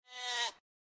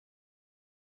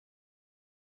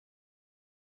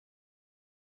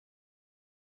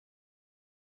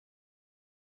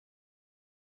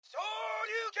Hey,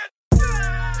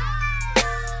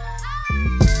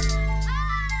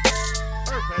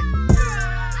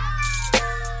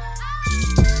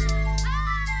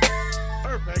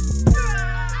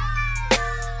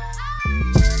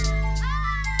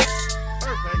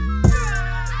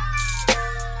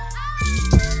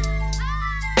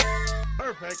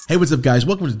 what's up, guys?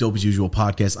 Welcome to Dope As Usual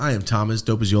podcast. I am Thomas,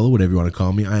 Dope As Yola, whatever you want to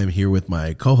call me. I am here with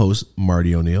my co-host,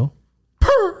 Marty O'Neill.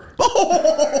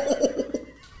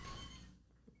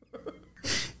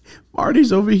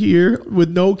 Marty's over here with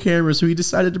no camera, so he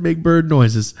decided to make bird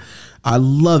noises. I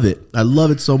love it. I love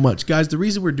it so much. Guys, the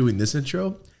reason we're doing this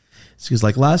intro is because,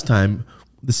 like last time,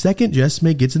 the second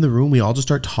Jessimae gets in the room, we all just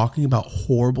start talking about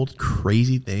horrible,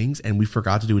 crazy things, and we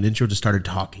forgot to do an intro, just started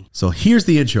talking. So here's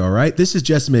the intro, all right? This is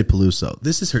Jessimae Peluso.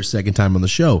 This is her second time on the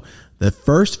show. The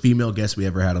first female guest we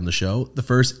ever had on the show. The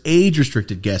first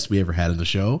age-restricted guest we ever had on the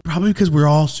show. Probably because we're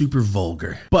all super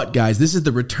vulgar. But guys, this is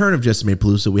the return of Jessimae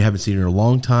Peluso. We haven't seen her in a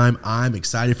long time. I'm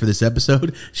excited for this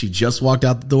episode. She just walked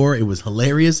out the door. It was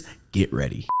hilarious. Get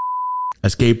ready.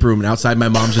 Escape room, and outside my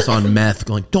mom's just on meth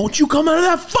going, don't you come out of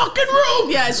that fucking room.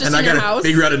 Yeah, it's just in your house. And I gotta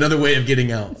figure out another way of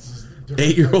getting out.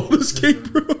 8-year-old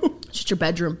escape room. It's just your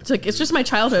bedroom. It's just my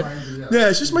childhood. Yeah,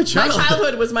 it's just my childhood. My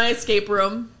childhood was my escape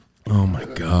room. Oh my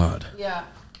God. Yeah.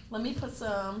 Let me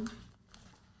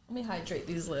hydrate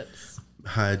these lips.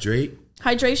 Hydrate?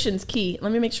 Hydration's key.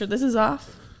 Let me make sure this is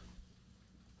off.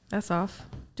 That's off.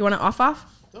 Do you want it off?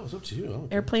 No, it's up to you.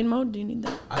 Airplane mode? Do you need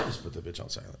that? I just put the bitch on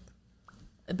silent.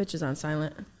 The bitch is on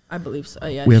silent. I believe so.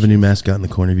 Yeah. We have a new mascot in the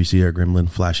corner. If you see our gremlin,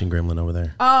 flashing gremlin over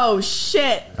there. Oh,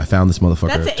 shit. I found this motherfucker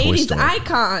That's at an Toy 80s Store.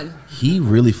 icon. He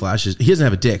really flashes. He doesn't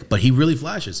have a dick, but he really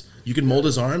flashes. You can mold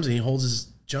his arms and he holds his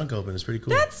junk open. It's pretty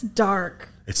cool. That's dark.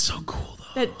 It's so cool,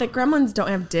 though. The gremlins don't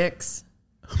have dicks.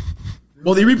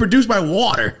 Well, they reproduce by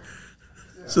water,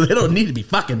 so they don't need to be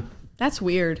fucking. That's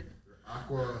weird.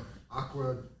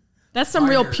 Aqua. That's some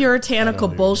real puritanical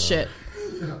bullshit.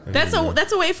 That's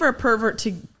a way for a pervert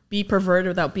to be perverted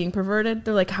without being perverted.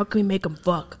 They're like, how can we make them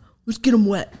fuck? Let's get them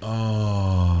wet.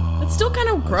 Oh, it's still kind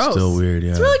of gross. It's still weird.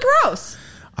 Yeah, it's really gross.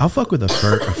 I'll fuck with a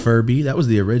Furby. That was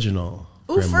the original.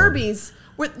 Ooh, Furbies.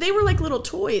 They were like little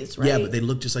toys, right? Yeah, but they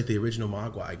looked just like the original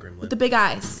Mogwai gremlin with the big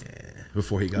eyes. Yeah,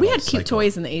 before he got. We had cute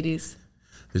toys in the 80s.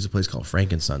 There's a place called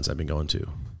Frankenstein's I've been going to.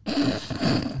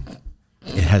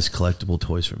 It has collectible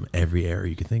toys from every era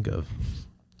you could think of.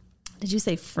 Did you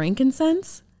say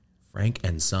frankincense? Frank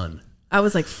and Son. I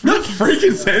was like, not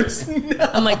frankincense. No.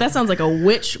 I'm like, that sounds like a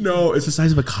witch. No, it's the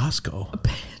size of a Costco.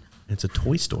 It's a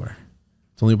toy store.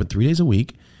 It's only open 3 days a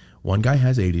week. One guy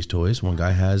has 80s toys. One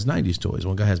guy has 90s toys.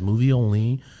 One guy has movie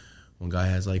only. One guy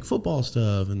has like football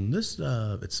stuff and this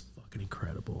stuff. It's fucking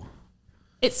incredible.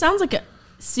 It sounds like a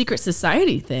secret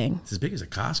society thing. It's as big as a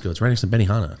Costco. It's right next to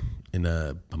Benihana in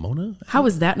Pomona. How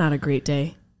is that not a great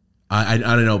day? I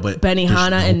don't know, but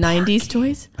Benihana and 90s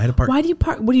toys? I had to park. Why do you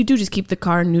park? What do you do? Just keep the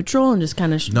car neutral and just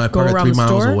kind of I go parked around 3 the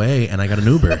miles store? away and I got an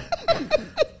Uber.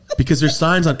 Because there's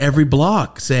signs on every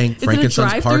block saying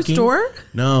Frankenstein's parking. Store?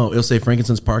 No, it'll say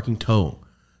Frankenstein's parking tow.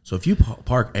 So if you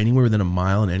park anywhere within a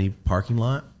mile in any parking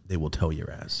lot, they will tow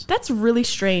your ass. That's really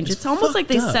strange. It's almost like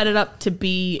they set it up to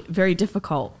be very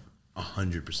difficult.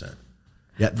 100%.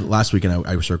 Yeah, last weekend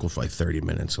I circled for like 30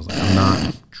 minutes. I was like, I'm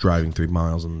not driving 3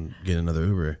 miles and getting another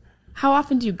Uber. How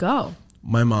often do you go?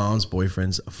 My mom's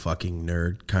boyfriend's a fucking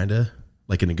nerd, kind of,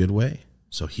 like in a good way.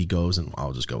 So he goes and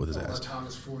I'll just go with his ass.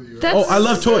 I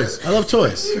love toys. I love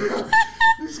toys.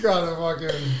 He's got a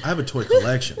fucking... I have a toy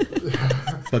collection.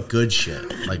 But good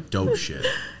shit. Like dope shit.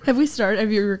 Have we started?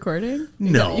 Have you recording?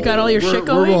 No. You got all your shit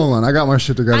going? We're rolling. I got my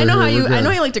shit together. I know I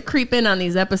know you like to creep in on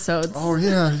these episodes. Oh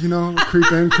yeah,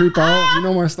 creep in, creep out. You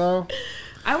know my style.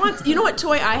 You know what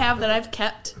toy I have that I've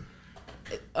kept?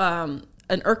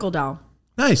 An Urkel doll.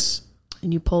 Nice.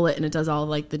 And you pull it and it does all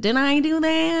like the, didn't I do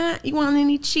that? You want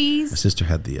any cheese? My sister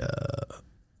had the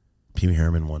Pee Wee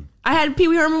Herman one. I had Pee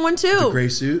Wee Herman one too. The gray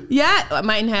suit? Yeah,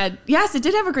 mine had, yes, it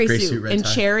did have a gray suit. Red and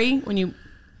tie. Cherry, when you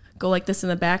go like this in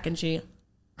the back and she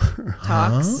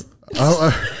talks.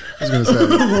 I was going to say.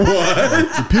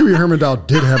 What? The Pee Wee Herman doll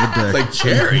did have a dick. It's like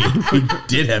Cherry. He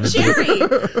did have a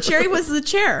dick. Cherry was the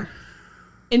chair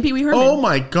in Pee Wee Herman. Oh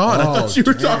my God. I thought you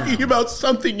were damn. talking about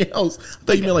something else. I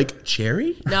thought you meant like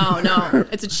Cherry? No,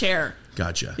 it's a chair.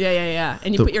 Gotcha. Yeah.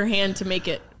 And you put your hand to make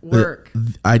it work.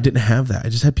 I didn't have that. I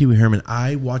just had Pee Wee Herman.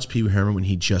 I watched Pee Wee Herman when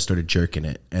he just started jerking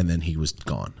it, and then he was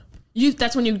gone.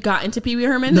 That's when you got into Pee Wee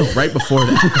Herman? No, right before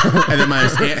that. And then my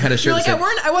aunt had a shirt You're like, that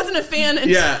said, I wasn't a fan.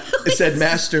 yeah, it said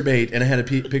masturbate, and I had a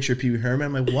picture of Pee Wee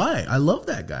Herman. I'm like, why? I love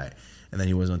that guy. And then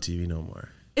he wasn't on TV no more.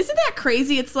 Isn't that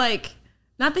crazy? It's like,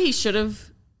 not that he should have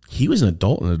He was an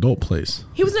adult in an adult place.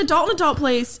 He was an adult in an adult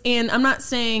place, and I'm not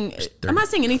saying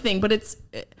anything, but it's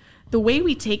the way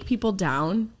we take people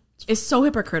down is so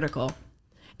hypocritical.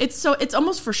 It's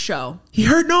almost for show. He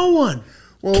hurt no one.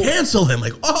 Well, cancel him.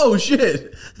 Like, oh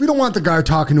shit. We don't want the guy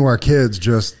talking to our kids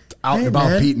just out and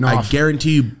about beating off. I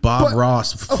guarantee you, Bob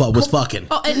Ross was fucking.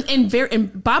 Oh,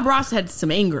 and Bob Ross had some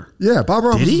anger. Yeah, Bob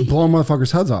Ross was blowing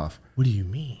motherfuckers' heads off. What do you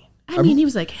mean? I mean, he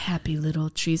was like happy little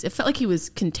trees. It felt like he was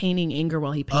containing anger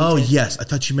while he painted. Oh, yes. I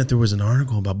thought you meant there was an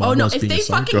article about Bob Ross. If they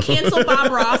fucking cancel Bob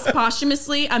Ross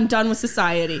posthumously, I'm done with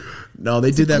society. No,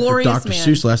 they did that for Dr.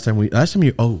 Seuss last time.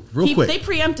 Real quick. They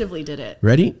preemptively did it.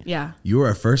 Ready? Yeah. You were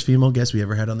our first female guest we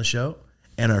ever had on the show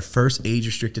and our first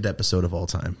age-restricted episode of all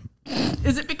time.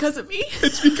 Is it because of me?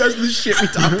 It's because of the shit we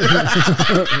talked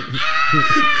about.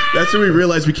 That's when we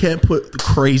realized we can't put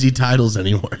crazy titles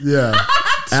anymore. Yeah.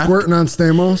 Squirting on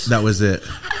Stamos. That was it.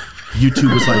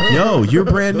 YouTube was like, yo, you're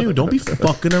brand new. Don't be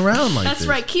fucking around like That's this.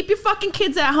 right. Keep your fucking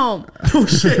kids at home. Oh,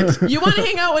 shit. You want to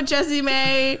hang out with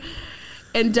Jessimae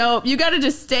and Dope, you got to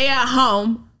just stay at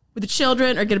home with the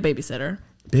children or get a babysitter.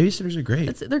 Babysitters are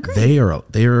great. They're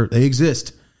great. They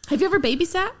exist. Have you ever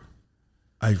babysat?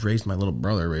 I raised my little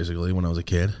brother, basically, when I was a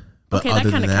kid. But okay, other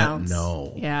that kind than of that, counts.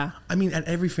 no. Yeah. I mean, at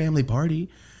every family party,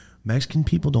 Mexican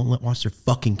people don't watch their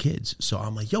fucking kids. So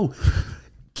I'm like, yo,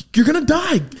 you're going to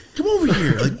die. Come over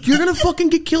here. Like, you're going to fucking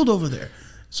get killed over there.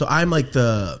 So I'm like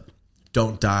the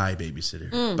don't die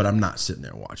babysitter. But I'm not sitting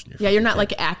there watching your you're not kid.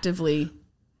 like actively.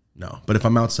 No. But if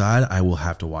I'm outside, I will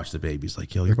have to watch the babies.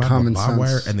 Like, yo, you're common barbed wire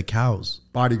sense. and the cows.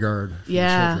 Bodyguard for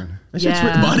Yeah. the children. That shit's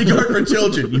with bodyguard for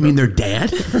children. You mean their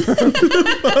dad?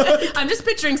 I'm just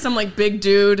picturing some like big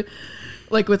dude,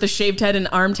 like with a shaved head and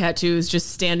arm tattoos,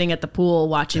 just standing at the pool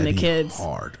watching the kids.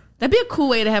 Hard. That'd be a cool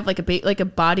way to have like a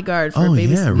bodyguard for a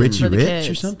baby. Yeah, Richie for the Rich kids.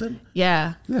 or something.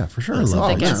 Yeah, Yeah, for sure. I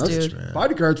love thick ass that's- dude.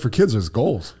 Bodyguards for kids is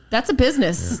goals. that's a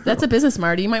business. That's a business,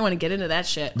 Marty. You might want to get into that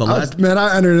shit. The last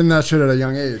I entered in that shit at a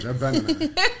young age. I've been in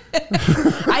it.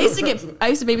 I used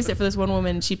to babysit for this one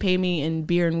woman. She paid me in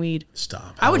beer and weed.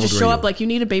 Stop. I would How just old show were up you? like, you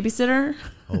need a babysitter.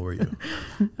 How old were you?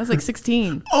 I was like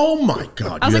 16. Oh my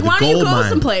god! I was like, why don't you go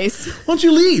someplace? Why don't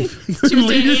you leave? Tuesday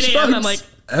Leave your 8 a.m. I'm sons. like,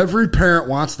 Every parent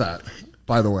wants that,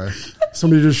 by the way.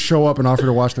 Somebody just show up and offer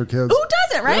to watch their kids. who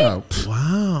does it, right? Yeah.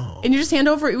 wow. And you just hand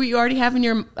over what you already have in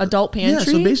your adult Yeah.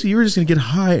 pantry. So basically, you were just gonna get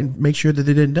high and make sure that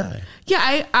they didn't die.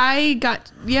 Yeah, I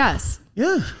got, yes,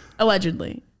 Yeah.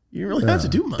 allegedly. You really have to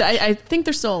do much. I think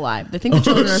they're still alive. I think the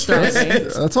children are thriving.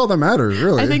 That's all that matters,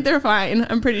 really. I think they're fine.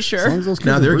 I'm pretty as long sure. as those kids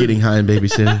Now are they're breathing. getting high and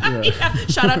babysitting. Yeah.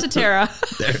 Shout out to Tara.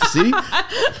 There, see?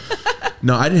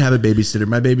 No, I didn't have a babysitter.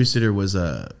 My babysitter was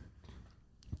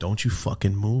don't you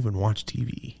fucking move and watch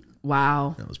TV.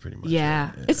 Wow. That was pretty much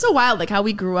Yeah. it. It's so wild, like how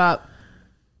we grew up.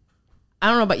 I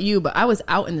don't know about you, but I was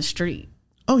out in the street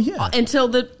Oh yeah. until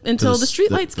the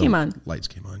street lights came on. Lights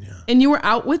came on, yeah. And you were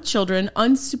out with children,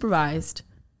 unsupervised.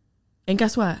 And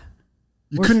guess what?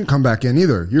 You couldn't come back in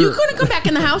either. You couldn't come back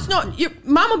in the house. No, your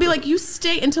mom will be like, you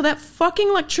stay until that fucking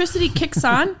electricity kicks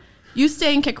on. You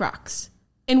stay and kick rocks.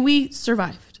 And we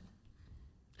survived.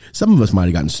 Some of us might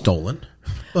have gotten stolen,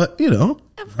 but you know,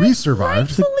 We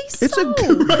survived. Rightfully it's so. a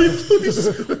good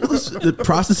the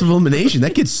process of elimination.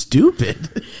 That gets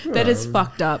stupid. That is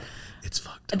fucked up. It's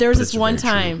fucked up. There was but this it's one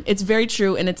very time. true. It's very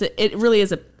true, and it really is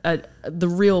the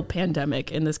real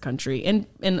pandemic in this country and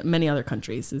in many other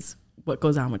countries is what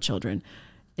goes on with children.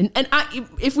 And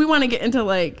if we want to get into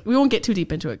like, we won't get too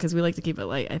deep into it because we like to keep it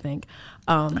light. I think.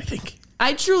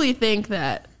 I truly think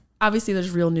that obviously there's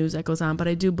real news that goes on, but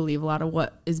I do believe a lot of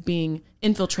what is being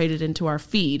infiltrated into our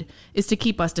feed is to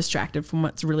keep us distracted from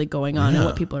what's really going on and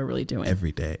what people are really doing.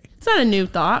 every day. It's not a new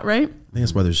thought, right? I think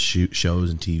that's why there's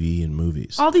shows and TV and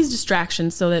movies. All these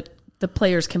distractions so that the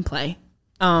players can play.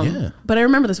 Yeah. But I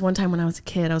remember this one time when I was a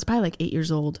kid, I was probably like 8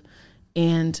 years old,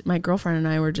 and my girlfriend and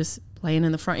I were just playing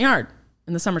in the front yard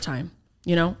in the summertime.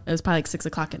 You know, it was probably like 6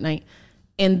 o'clock at night,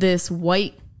 and this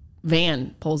white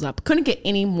van pulls up. Couldn't get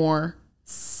any more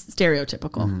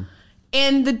stereotypical. Mm-hmm.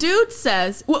 And the dude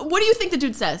says, what do you think the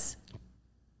dude says?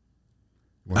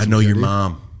 I know your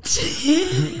mom.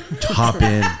 Hop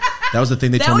in. That was the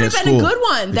thing they That told me would at have been a school. good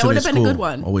one. They That told me would at have been a school, good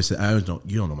one. Always say, I always don't.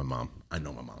 You don't know my mom. I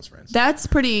know my mom's friends. That's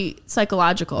pretty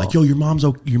psychological. Like, yo, your mom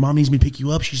needs me to pick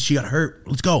you up. She got hurt.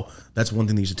 Let's go. That's one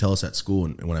thing they used to tell us at school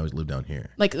and when I lived down here.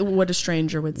 Like what a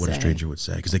stranger would What say. a stranger would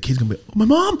say. Because the kid's going to be, oh, my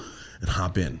mom, and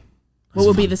hop in. What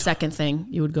would be the second thing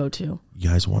you would go to? You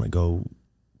guys want to go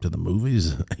to the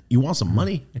movies? You want some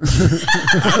money?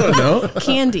 I don't know.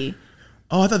 Candy.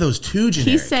 Oh, I thought that was too generic.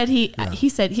 He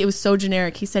said it was so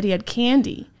generic. He said he had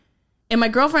candy. And my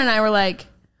girlfriend and I were like,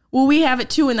 well, we have it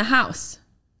too in the house.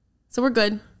 So we're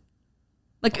good.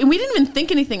 Like, and we didn't even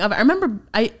think anything of it. I remember,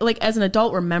 as an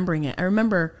adult remembering it, I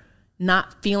remember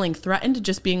not feeling threatened,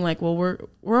 just being like, well,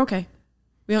 we're okay.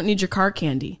 We don't need your car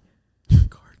candy.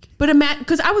 But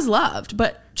because I was loved,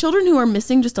 but children who are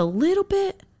missing just a little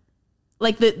bit,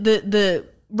 like the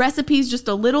recipe's just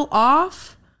a little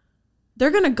off, they're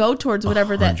going to go towards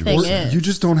whatever that thing is. You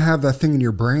just don't have that thing in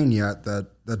your brain yet, the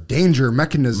danger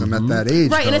mechanism at that age.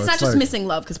 Right, and it's not just missing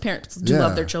love, because parents do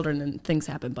love their children and things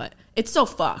happen, but it's so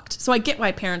fucked. So I get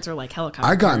why parents are like helicopter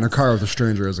I got parents. in a car with a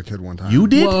stranger as a kid one time. You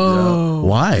did? Whoa. Yeah.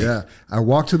 Why? Yeah. I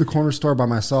walked to the corner store by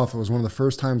myself. It was one of the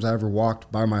first times I ever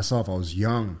walked by myself. I was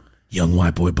young. Young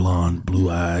white boy, blonde, blue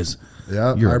eyes.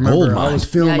 Yeah, You're I a remember gold I mine. was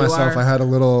feeling myself. I had a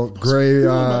little gray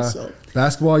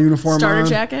basketball uniform Starter on.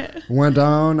 jacket. Went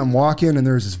down. I'm walking, and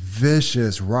there's this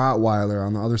vicious Rottweiler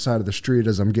on the other side of the street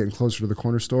as I'm getting closer to the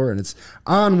corner store, and it's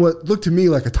on what looked to me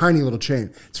like a tiny little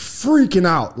chain. It's freaking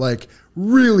out, like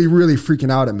really, really freaking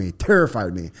out at me.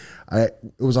 Terrified me. It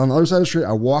was on the other side of the street.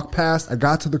 I walked past. I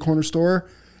got to the corner store,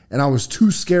 and I was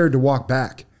too scared to walk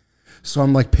back. So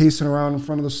I'm like pacing around in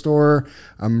front of the store.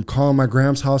 I'm calling my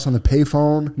Gram's house on the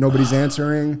payphone. Nobody's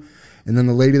answering. And then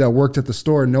the lady that worked at the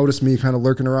store noticed me kind of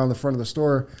lurking around the front of the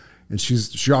store, and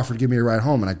she offered to give me a ride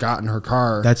home. And I got in her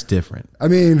car. That's different. I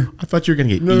mean, I thought you were gonna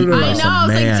get eaten no. by I know. some I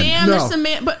was man. like, damn, there's some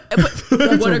man. But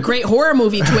what a great horror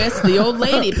movie twist. The old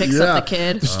lady picks up the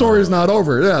kid. The story's not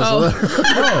over. Yeah.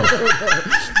 Oh.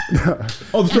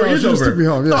 Oh, the story is She just over. took me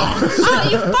home. Yeah. Oh,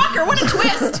 you fucker. What a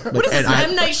twist. What is this,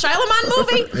 M. Night Shyamalan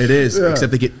movie? It is,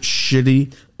 except they get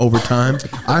shitty over time.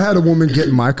 I had a woman get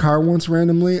in my car once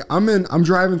randomly. I'm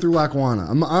driving through Lackawanna.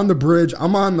 I'm on the bridge.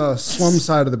 I'm on the slum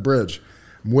side of the bridge.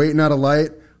 I'm waiting at a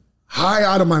light. High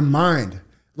out of my mind.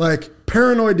 Like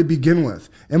paranoid to begin with.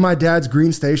 In my dad's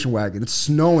green station wagon. It's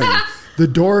snowing. The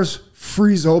doors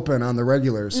freeze open on the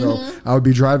regular. So I would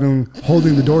be driving,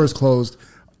 holding the doors closed.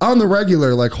 On the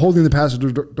regular, like holding the passenger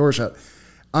door shut.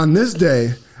 On this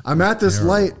day, I'm at this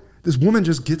light. This woman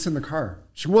just gets in the car.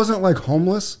 She wasn't like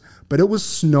homeless, but it was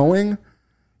snowing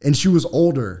and she was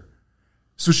older.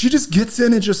 So she just gets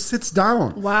in and just sits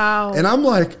down. Wow. And I'm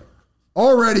like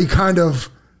already kind of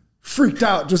freaked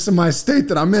out just in my state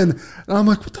that I'm in. And I'm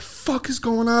like, what the fuck is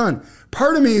going on?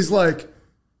 Part of me is like,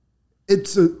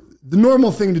 the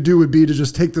normal thing to do would be to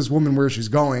just take this woman where she's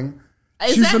going.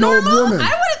 Is She's that an normal? old woman. I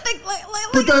wouldn't think like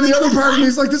But then the other part of me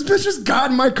is like, this bitch just got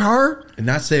in my car. And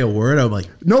not say a word. I'm like,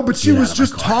 No, but she Get was out of my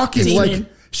just car. talking. Demon. Like,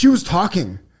 she was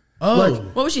talking. oh, Like,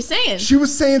 What was she saying? she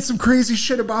was saying some crazy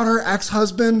shit about her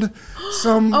ex-husband.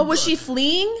 Oh, was she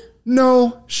fleeing?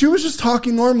 No, she was just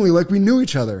talking normally, like we knew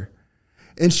each other.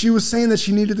 And she was saying that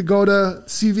she needed to go to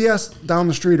CVS down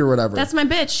the street or whatever. That's my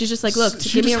bitch. She's just like, look,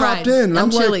 She give me a just ride. hopped in, and I'm I'm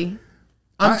like- chilly.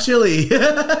 I'm chilly.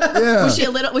 yeah.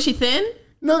 Was she thin?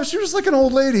 No, she was like an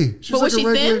old lady. She But was like she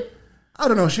a regular, thin? I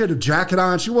don't know. She had a jacket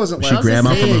on. She wasn't She like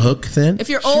grandma from say, a hook thin. If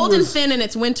you're old and was- thin and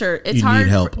it's winter, it's You hard. need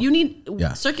help. You need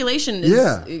Yeah. circulation. Is,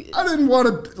 Yeah, I didn't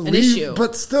want to leave, issue.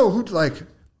 but still, who like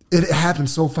it happened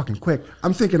so fucking quick.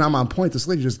 I'm thinking I'm on point. This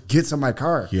lady just gets in my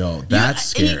car. Yo, that's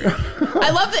scary. I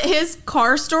love that his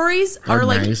car stories are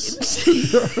like nice.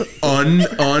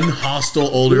 Unhostile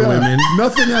older Yeah. women.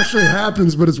 Nothing actually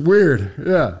happens, but it's weird.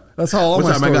 Yeah, that's how all One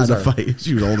my time I got stories in a are. fight.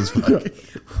 She was old as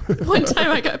fuck. One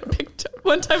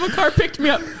time a car picked me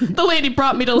up. The lady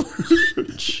brought me to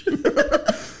lunch.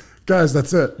 Guys,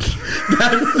 that's it.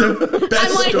 That's the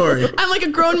best story. I'm like a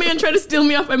grown man trying to steal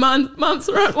me off my mom's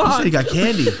front He lawn. got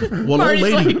candy. Well, an old Marty's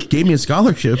lady like- gave me a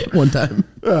scholarship one time.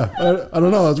 Yeah, I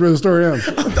don't know. That's where the story ends.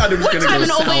 I thought it was One going to time go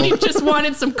an old south. lady just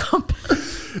wanted some company.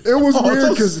 It was weird so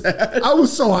because sad. I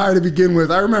was so high to begin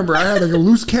with. I remember I had like a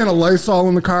loose can of Lysol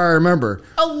in the car. I remember.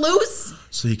 A loose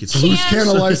So you could Loose can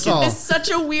of Lysol. is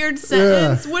such a weird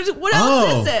sentence. What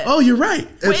else is it? Oh, you're right.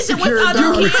 Wait, It's is it with secured other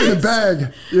down. It's in a cans?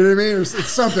 bag. You know what I mean? It's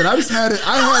something. I just had it.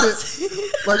 I had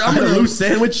it. Like I I'm had a gonna loose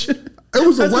sandwich. It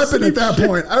was a That's the weapon at that same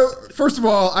point. First of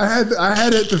all, I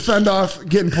had it to fend off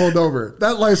getting pulled over.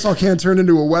 That Lysol can turned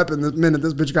into a weapon the minute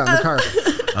this bitch got in the car.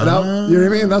 And you know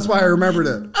what I mean? That's why I remembered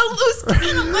it. A loose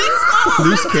can of Lysol.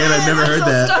 Loose can, I've never I'm heard so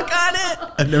that. Stuck on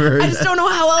it. I've never heard I just that. don't know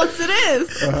how else it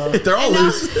is. They're all And now-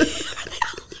 loose.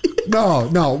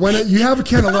 No. When you have a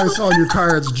can of Lysol in your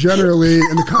car, it's generally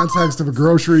in the context of a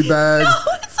grocery bag. No,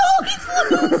 it's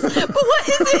loose. But what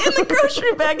is it in the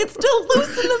grocery bag? It's still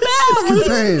loose in the bag.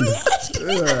 It's contained.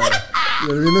 Yeah. You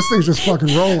know what I mean? This thing's just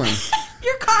fucking rolling.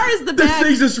 Your car is the This bag.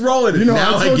 thing's just rolling. You know,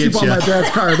 now I I told you get about you. my dad's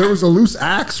car. There was a loose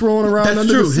axe rolling around That's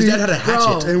under true. the His seat. dad had a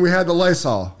hatchet. And we had the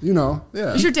Lysol. You know,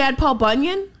 yeah. Is your dad Paul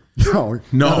Bunyan? No,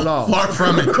 No, not at all. far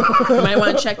from it. You might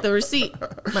want to check the receipt.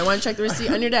 Might want to check the receipt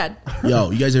on your dad.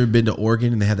 Yo, you guys ever been to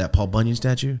Oregon and they had that Paul Bunyan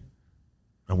statue?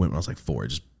 I went when I was like 4. It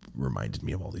just reminded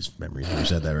me of all these memories when you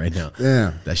said that right now.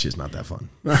 Yeah. That shit's not that fun.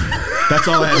 That's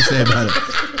all I have to say about it.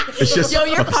 It's just Yo,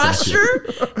 your posture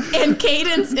and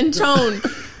cadence and tone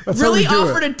really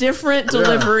offered a different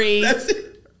delivery. That's it.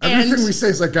 Everything we say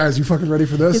is like, guys, you fucking ready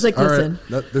for this? He's like, all listen.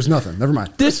 Right, there's nothing. Never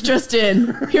mind. This just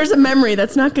in. Here's a memory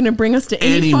that's not going to bring us to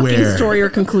any fucking story or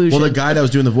conclusion. Well, the guy that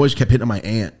was doing the voice kept hitting on my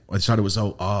aunt. I thought it was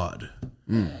so odd.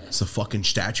 It's a fucking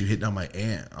statue hitting on my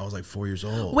aunt. I was like 4 years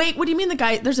old. Wait, what do you mean the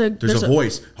guy? There's a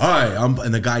voice. Hi,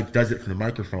 and the guy does it from the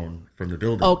microphone from the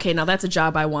building. Okay, now that's a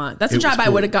job I want. That's a job I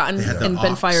would have gotten and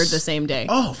been fired the same day.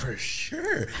 Oh, for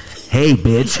sure. Hey,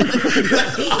 bitch.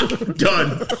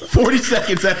 Done. 40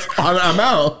 seconds. I'm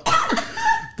out.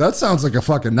 That sounds like a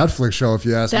fucking Netflix show, if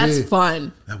you ask me. That's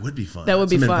fun. That would be fun. That would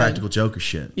be Some fun. Impractical Joker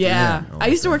shit. Yeah. I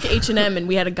used to work at H&M and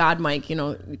we had a God mic,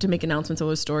 to make announcements of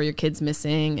a store, your kid's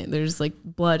missing. There's like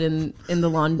blood in the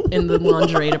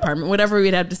lingerie department, whatever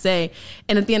we'd have to say.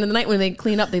 And at the end of the night when they'd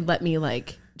clean up, they'd let me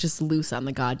like just loose on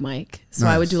the God mic. So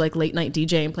I would do like late night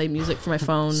DJ and play music for my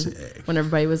phone when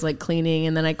everybody was like cleaning.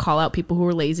 And then I'd call out people who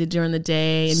were lazy during the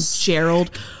day. And Gerald,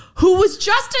 who was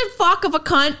just a fuck of a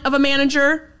cunt of a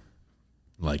manager.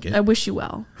 Like it. I wish you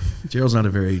well. Gerald's not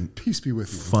a very Peace be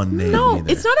with you. fun name No,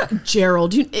 either. it's not a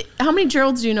Gerald. How many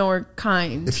Geralds do you know are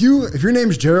kind? If your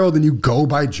name's Gerald and you go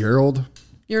by Gerald,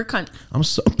 You're a cunt. I'm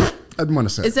so... I'd want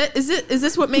to say. Is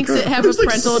this what makes it have a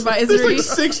parental advisory? There's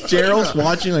like 6 Geralds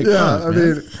watching. Like, Yeah, I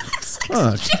mean,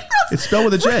 fuck. It's spelled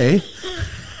with a J.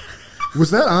 was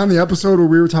that on the episode where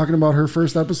we were talking about her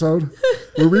first episode?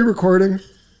 Were we recording?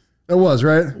 It was,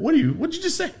 right? What'd you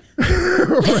just say?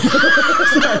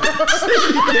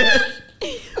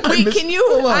 Wait, can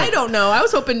you? I don't know. I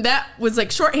was hoping that was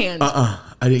like shorthand.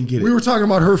 I didn't get it. We were talking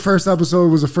about her first episode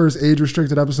was the first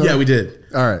age-restricted episode. Yeah, we did.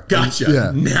 All right. Gotcha.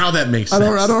 Yeah. Now that makes I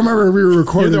sense. don't remember if we were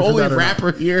recording. You're the for only that or not.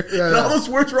 rapper here. Yeah, and yeah. all those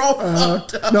words were all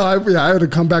fucked up. No, I had to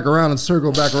come back around and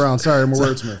circle back around. Sorry, I'm a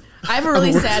wordsmith. I have a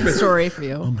really sad story for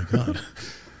you. Oh my God.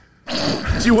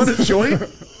 Do you want a joint?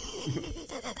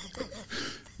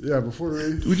 Yeah, before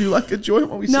we... Would you like a joint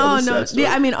while we No, sell this no. sad story?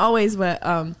 Yeah, I mean always, but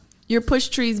your push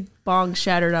tree's bong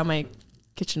shattered on my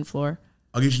kitchen floor.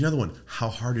 I'll get you another one. How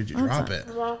hard did you drop it?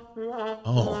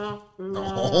 Oh.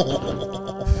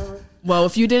 Well,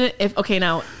 if you didn't,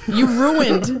 now you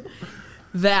ruined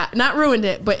that. Not ruined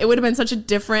it, but it would have been such a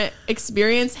different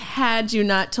experience had you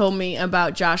not told me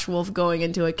about Josh Wolf going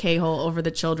into a K-hole over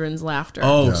the children's laughter.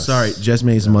 Oh, Yes. sorry. Jess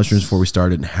made some mushrooms before we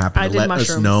started and happened I to did let us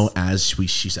mushrooms. know as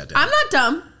she sat down. I'm not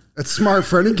dumb. It's smart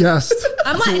for any guest.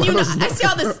 I'm letting you know. I see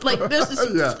all this. Like, there's this,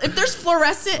 Yeah. if there's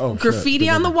fluorescent Oh, shit. graffiti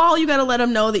on the wall, you got to let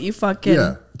them know that you fucking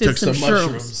did Took some some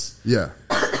shrooms. mushrooms. Yeah.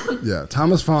 Yeah.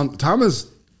 Thomas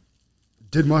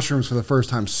did mushrooms for the first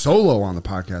time solo on the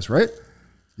podcast, right?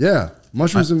 Yeah.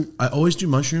 Mushrooms and I always do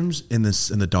mushrooms in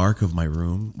the dark of my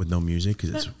room with no music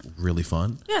because it's really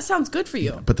fun. Yeah, it sounds good for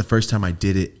you. But the first time I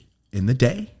did it in the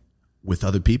day with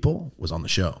other people was on the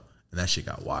show. And that shit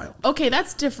got wild. Okay,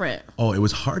 that's different. Oh, it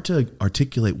was hard to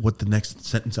articulate what the next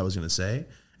sentence I was going to say.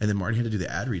 And then Marty had to do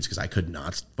the ad reads because I could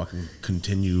not fucking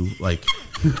continue. Like,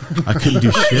 I couldn't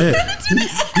do shit.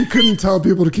 he couldn't tell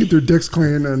people to keep their dicks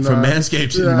clean. And From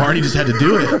Manscaped, yeah. Marty just had to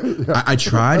do it. I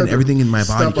tried, and everything in my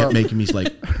body Step kept up. making me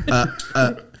like,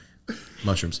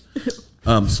 mushrooms.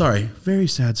 Sorry. Very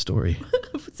sad story.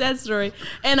 Sad story.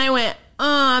 And I went,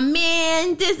 oh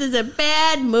man, this is a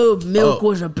bad move. Milk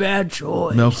was a bad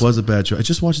choice. Milk was a bad choice. I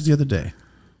just watched it the other day.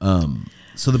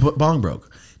 So the bong broke.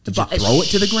 Did you throw it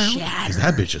to the ground? Because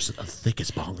that bitch is the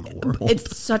thickest bong in the world.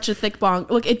 It's such a thick bong.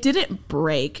 Look, it didn't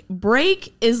break.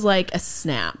 Break is like a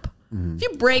snap. If you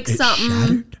break something,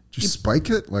 shattered. Did you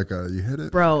spike it? Like you hit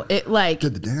it? bro, it like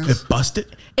Did the dance? It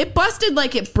busted it busted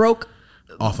like it broke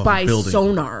off of by a building.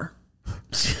 sonar.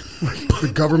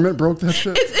 The government broke that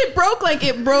shit? It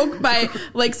broke by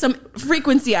like some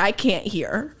frequency I can't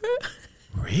hear.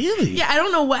 Really? Yeah, I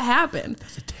don't know what happened.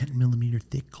 It's a 10 millimeter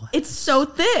thick glass. It's so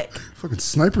thick. Fucking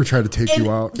sniper tried to take And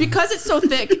you out. because it's so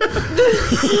thick,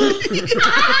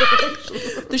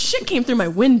 the shit came through my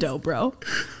window, bro.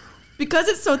 Because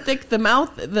it's so thick, the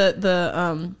mouth,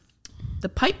 the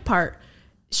pipe part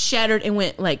shattered and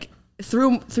went like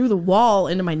through the wall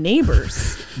into my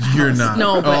neighbor's. You're not.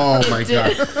 No, but oh it my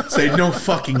did. God. Say no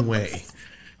fucking way.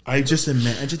 I just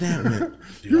imagine that. Went,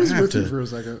 dude, was I have with you to, for a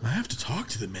second. I have to talk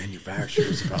to the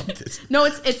manufacturers about this. No,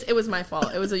 it was my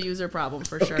fault. It was a user problem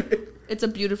for sure. It's a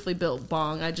beautifully built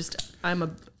bong. I'm a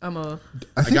I got you.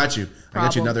 I got you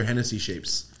Problem. another Hennessy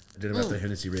shapes. I did them at the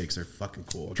Hennessy rigs. They're fucking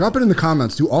cool. Drop it in the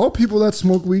comments. Do all people that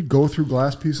smoke weed go through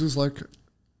glass pieces like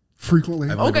frequently?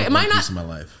 I've only Okay, broke am I one not- piece in my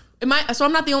life. so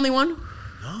I'm not the only one?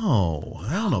 No,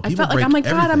 I don't know. I People felt like break I'm like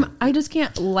God. everything. I just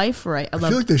can't life right. I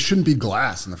feel like they shouldn't be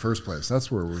glass in the first place.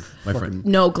 That's where we're My fucking. friend.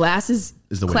 no glass is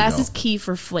the way to glass go. is key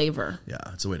for flavor. Yeah,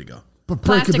 it's the way to go. But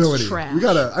Plastic's breakability.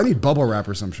 trash. I need bubble wrap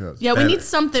or some shit. Yeah, we better. need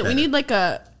something. It's We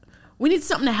need we need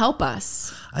something to help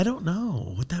us. I don't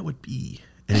know what that would be.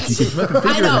 And if you could fucking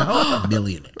figure it out, a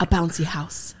million. A bouncy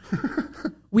house.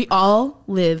 We all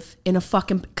live in a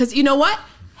fucking. Because you know what?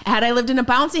 Had I lived in a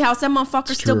bouncy house, that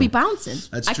motherfucker still be bouncing.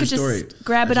 That's I true could just story.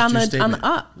 grab That's it a on true the statement.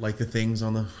 up, like the things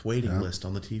on the waiting list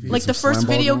on the TV. like the Some first slam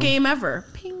ball video going? game ever.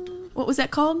 Ping. What was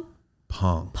that called?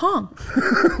 Pong. Pong.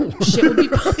 Shit would be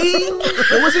pong.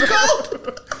 What was it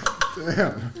called?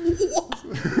 Damn.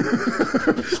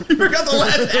 You forgot the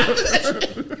last half of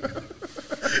that shit.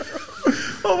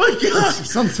 Oh my god!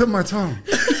 Something tip my tongue.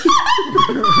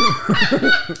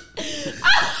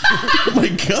 Oh my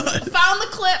god! Found the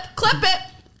clip. Clip it.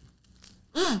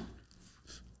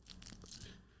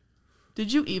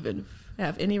 Did you even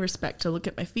have any respect to look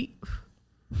at my feet?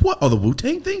 What? Oh, the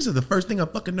Wu-Tang things are the first thing I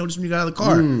fucking noticed when you got out of the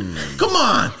car. Come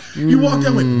on! You walked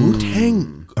out with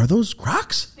Wu-Tang. Are those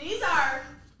Crocs? These are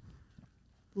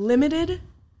limited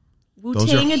Those are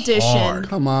Wu-Tang edition hard.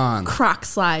 Come on. Croc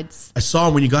slides. I saw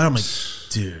them when you got them. I'm like,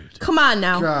 dude. Come on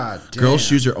now. God damn. Girls'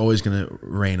 shoes are always gonna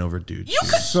reign over dudes' You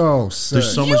shoes. could So sick. They're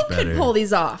so you much could better. pull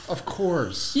these off. Of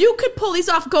course. You could pull these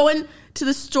off going to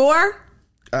the store.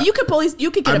 You could pull these. You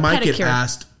could get I a might pedicure. get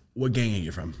asked, what gang are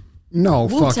you from? No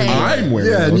Wu-Tang. fucking. I'm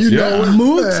wearing Yeah, and those, you yeah. know it.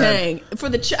 Wu-Tang for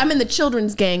the. I'm in the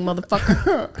children's gang,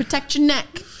 motherfucker. Protect your neck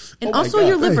and my also God.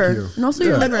 your Thank liver, you. and also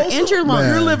your Yeah. liver Also- and your lungs.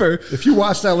 Man, Your liver. If you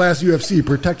watch that last UFC,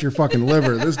 protect your fucking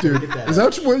liver. This dude. Is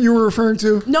that what you were referring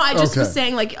to? No, I just Okay. was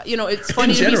saying, like, you know, it's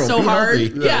funny general, to be so be hard.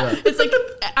 healthy. Yeah, it's like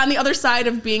on the other side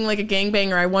of being like a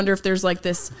gangbanger, I wonder if there's like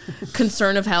this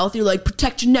concern of health. You're like,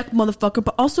 protect your neck, motherfucker,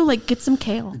 but also like get some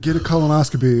kale. Get a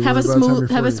colonoscopy. Have a by the time you're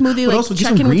smooth, have a 40. smoothie, But like also get check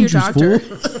some in with green your juice, doctor.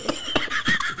 fool.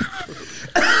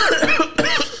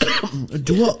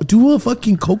 Do a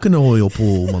fucking coconut oil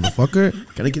pool,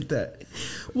 motherfucker. Gotta get that.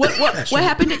 What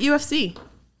happened at UFC?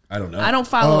 I don't know. I don't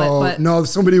follow Oh it, but no!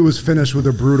 Somebody was finished with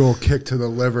a brutal kick to the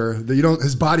liver. That you don't.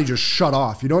 His body just shut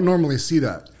off. You don't normally see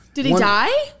that. did he die?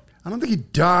 I don't think he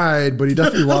died, but he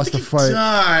definitely lost the fight.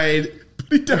 Died.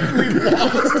 He definitely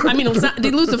lost. I mean, did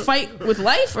he lose the fight with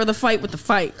life or the fight with the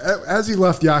fight? As he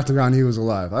left the octagon, he was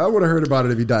alive. I would have heard about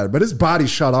it if he died, but his body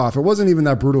shut off. It wasn't even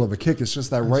that brutal of a kick. It's just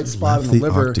that right spot in the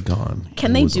liver. Octagon.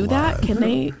 Can He they was do that?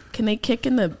 alive. Can they kick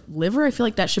in the liver? I feel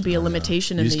like that should be a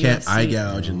limitation You in just the can't UFC. eye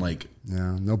gouge and like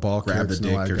Yeah, no ball grab kicks, the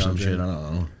no eye dick or some gouging. shit. I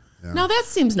don't know. No, that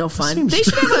seems no fun. seems- They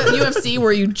should have a UFC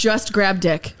where you just grab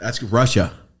dick. That's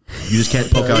Russia. You just can't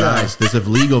poke out eyes. There's a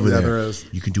league over Yeah, there. there is.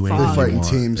 You can do anything They fight you in want.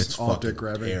 teams, It's all fucking dick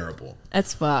grabbing. terrible.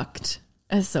 That's fucked.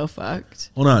 That's so fucked.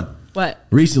 Hold on. What?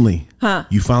 Recently, Huh.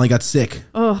 you finally got sick.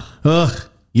 Oh, Ugh.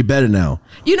 You better now.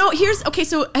 you know, okay.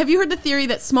 So, have you heard the theory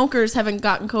that smokers haven't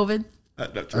gotten COVID?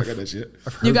 I'm not sure I got that shit.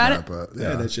 I've heard You got that, it? But,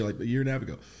 Yeah, yeah. that shit like a year and a half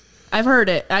ago. I've heard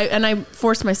it, and I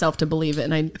forced myself to believe it,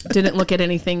 and I didn't look at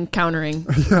anything countering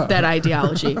that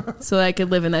ideology, so that I could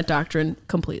live in that doctrine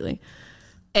completely.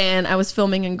 And I was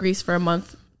filming in Greece for a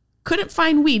month, couldn't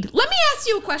find weed. Let me ask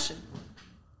you a question.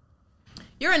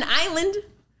 You're an island,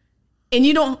 and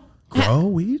you don't. Grow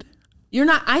weed? You're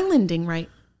not islanding, right?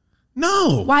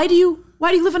 No. Why do you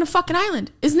live on a fucking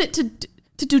island? Isn't it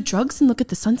to do drugs and look at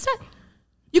the sunset?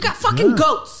 You got fucking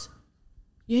goats.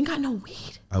 You ain't got no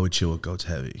weed. I would chill with goats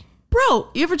heavy. Bro,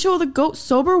 you ever chill with a goat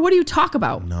sober? What do you talk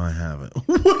about? No, I haven't.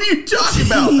 What are you talking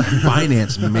about?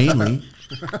 Finance mainly.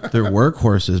 They're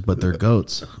workhorses, but they're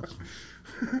goats.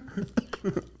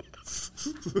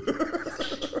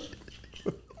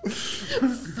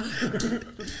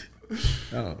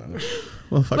 I don't know.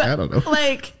 Well, fuck, I don't know.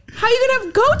 Like, how you gonna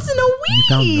have goats and no weed? You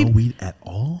found no weed at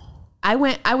all?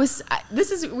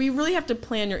 We really have to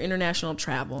plan your international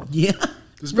travel. Yeah.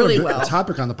 There's really been a well.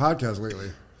 topic on the podcast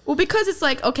lately. Well, because it's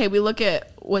like, okay, we look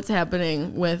at what's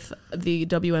happening with the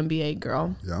WNBA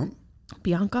girl, Yeah.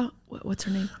 Bianca. What's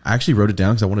her name? I actually wrote it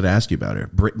down because I wanted to ask you about her.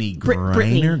 Brittany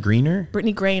Brittany. Greener?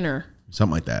 Brittany Griner.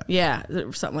 Something like that. Yeah,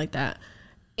 something like that.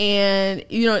 And,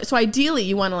 you know, so ideally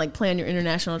you want to like plan your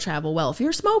international travel well. If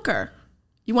you're a smoker,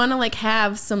 you want to like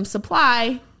have some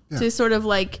supply to sort of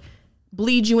like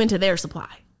bleed you into their supply.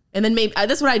 And then maybe,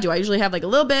 that's what I do. I usually have like a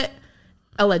little bit,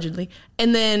 allegedly,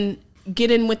 and then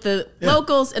get in with the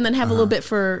locals and then have a little bit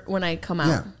for when I come out.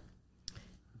 Yeah.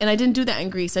 And I didn't do that in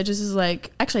Greece. I just was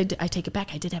like, actually, I take it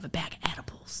back. I did have a bag of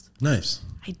edibles. Nice.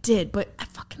 I did, but I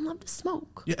fucking love to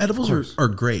smoke. Yeah, edibles are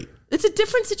great. It's a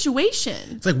different situation.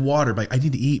 It's like water. Like, I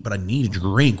need to eat, but I need to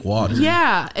drink water.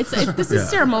 Yeah, this is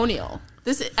ceremonial.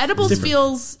 This edibles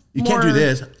feels You more, can't do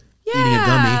this. eating a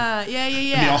gummy.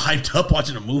 Yeah. Be all hyped up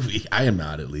watching a movie. I am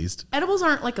not, at least. Edibles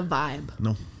aren't like a vibe.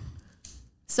 No.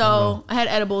 So I had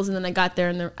edibles, and then I got there,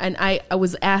 and I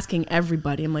was asking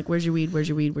everybody. I'm like, "Where's your weed? Where's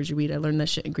your weed? Where's your weed?" I learned that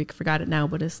shit in Greek. Forgot it now,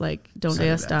 but it's like, "Don't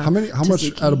they stop." How much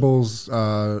edibles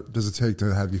does it take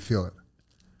to have you feel it?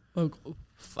 Oh,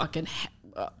 fucking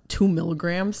 2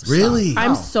 milligrams. Really?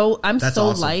 I'm Wow. so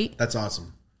awesome. light. That's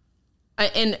awesome.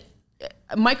 And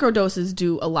microdoses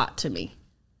do a lot to me.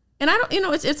 And I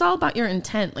don't, it's all about your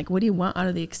intent. Like, what do you want out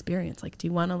of the experience? Like, do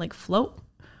you want to like float?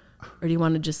 Or do you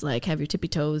want to just like have your tippy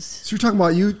toes? So you're talking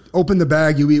about you open the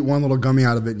bag, you eat one little gummy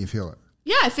out of it, and you feel it.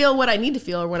 Yeah, I feel what I need to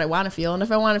feel or what I want to feel. And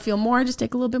if I want to feel more, I just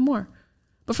take a little bit more.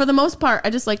 But for the most part, I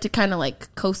just like to kind of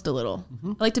like coast a little.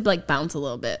 I like to like bounce a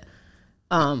little bit.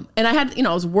 And I had,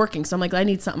 I was working. So I'm like, I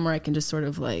need something where I can just sort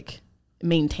of like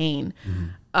maintain.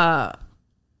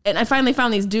 And I finally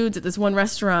found these dudes at this one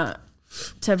restaurant,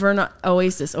 Taverna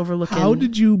Oasis, overlooking. How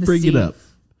did you bring it up?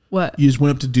 What? You just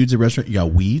went up to dudes at a restaurant, you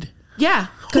got weed? Yeah,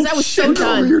 because I was so Who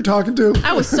done. you're talking to?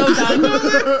 I was so done.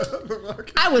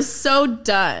 I was so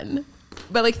done.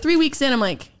 But like 3 weeks in, I'm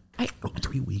like,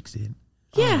 3 weeks in.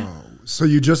 yeah. So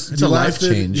you just It's a life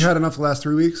change. You had enough to last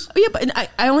 3 weeks? Oh, yeah, but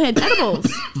I only had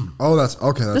edibles. Oh, that's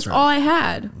okay. That's right. all I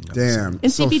had. Damn.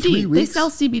 And So 3 CBD. They weeks?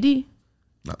 sell CBD.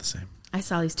 Not the same. I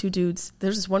saw these two dudes.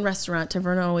 There's this one restaurant,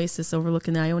 Taverna Oasis,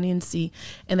 overlooking the Ionian Sea,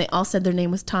 and they all said their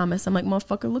name was Thomas. I'm like,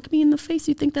 motherfucker, look me in the face.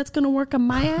 You think that's going to work on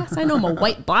my ass? I know I'm a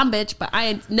white blonde bitch, but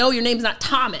I know your name's not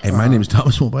Thomas. Hey, my name's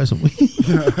Thomas. We'll buy some weed.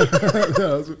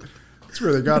 That's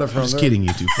where they got it from. I'm just kidding,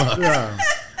 you two. Fuck. Yeah.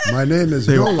 My name is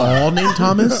They were Yola. all named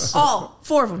Thomas? All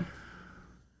 4 of them.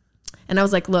 And I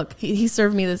was like, look, he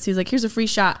served me this. He's like, here's a free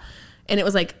shot. And it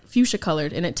was like fuchsia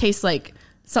colored, and it tastes like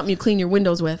something you clean your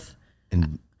windows with.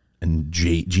 And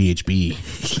GHB.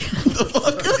 The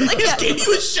fuck? I just gave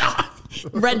you a shot.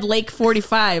 Red Lake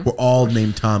 45. We're all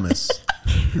named Thomas.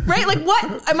 Right? Like, what?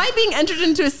 Am I being entered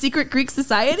into a secret Greek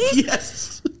society?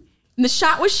 Yes. And the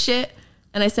shot was shit.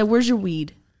 And I said, where's your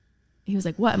weed? He was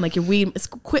like, what? I'm like, your weed.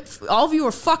 Quit. All of you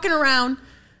are fucking around.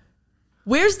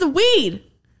 Where's the weed?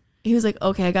 He was like,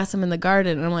 okay, I got some in the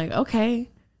garden. And I'm like, okay.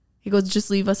 He goes, just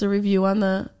leave us a review on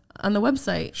the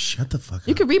website. Shut the fuck up.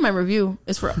 You could read my review.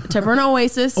 It's for Taverna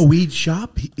Oasis. A weed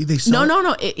shop? They sell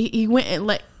No. He went and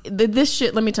like this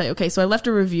shit. Let me tell you. Okay, so I left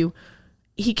a review.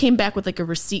 He came back with like a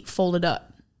receipt folded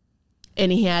up,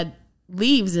 and he had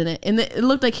leaves in it, and it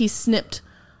looked like he snipped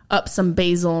up some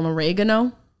basil and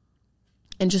oregano,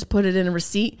 and just put it in a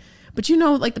receipt. But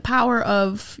like the power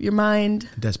of your mind.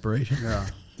 Desperation. Yeah.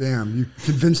 Damn, you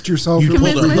convinced yourself. You it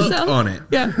was- pulled a hook myself. on it.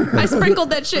 Yeah, I sprinkled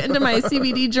that shit into my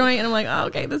CBD joint, and I'm like, oh,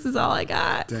 okay, this is all I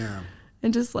got. Damn.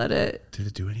 And just let it. Did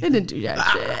it do It anything? didn't do that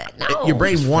shit. No. Your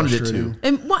brain wanted it to. frustrating.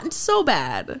 And wanted so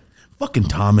bad. Fucking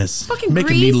Thomas. Fucking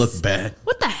Making me Greece. look bad.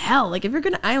 What the hell? Like, if you're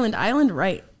gonna island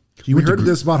right. You We went to heard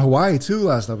this about Hawaii too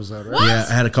last episode, right? What? Yeah,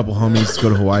 I had a couple homies go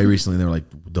to Hawaii recently. And they were like,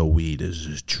 the weed is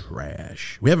just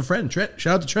trash. We have a friend, Trent.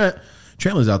 Shout out to Trent.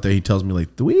 Trent was out there. He tells me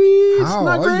like, the weed's How?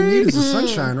 not All great. you need is the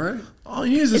sunshine, right? All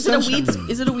you need is the Is it a sunshine.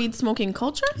 weed? Is it a weed smoking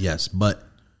culture? Yes, but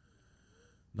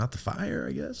not the fire,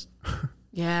 I guess.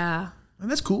 Yeah. And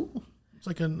that's cool. It's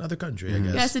like another country, I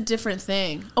guess. Yeah, it's a different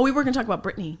thing. Oh, we were gonna talk about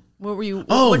Britney. What were you?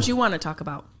 Oh. What you want to talk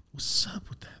about? What's up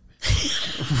with that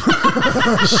bitch?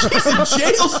 She's in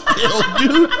jail still,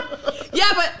 dude.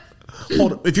 Yeah, but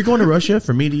Hold on. If you're going to Russia,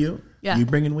 from me to you, Yeah. you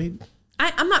bringing weed?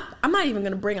 I'm not even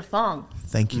gonna bring a thong.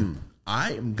 Thank you.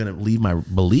 I am going to leave my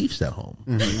beliefs at home.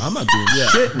 I'm not doing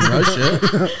shit in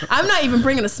Russia. I'm not even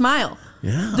bringing a smile.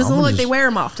 Yeah, Doesn't I'm look like they just- wear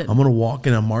them often. I'm going to walk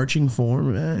in a marching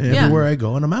form everywhere I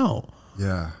go, and I'm out.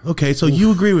 Yeah. Okay, so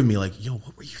you agree with me? Like, yo,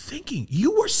 what were you thinking?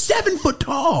 You were 7 foot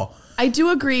tall. I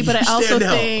do agree, but I You also stand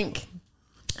out. think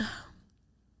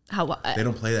how They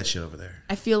don't play that shit over there.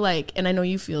 I feel like, and I know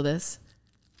you feel this.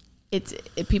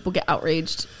 People get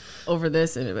outraged over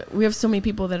this, and we have so many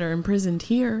people that are imprisoned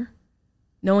here.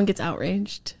 No one gets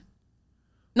outraged.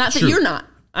 Not that True. you're not.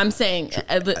 I'm saying,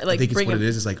 I like, think it's bring what them- it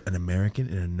is. It's like an American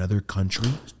in another country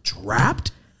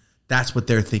trapped. That's what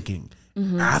they're thinking.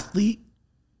 Athlete,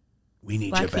 we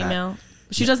need black you back. female.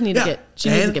 She doesn't need to Yeah. get. She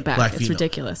needs to And get back. black It's female.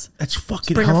 ridiculous. That's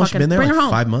fucking. bring How her long she been there? bring her Like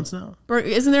home. 5 months now.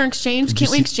 Isn't there an exchange? Did Can't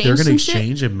you we see- exchange They're some gonna shit?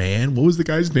 exchange a man. What was the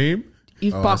guy's name?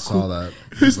 Yves Oh, I Baku. saw that.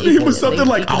 His name was something they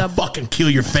like, pick it "I'll up. fucking kill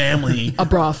your family." A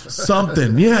broth.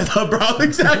 Something. Yeah, bro.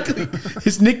 Exactly.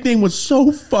 His nickname was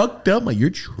so fucked up. Like,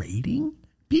 you're trading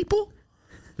people.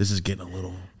 This is getting a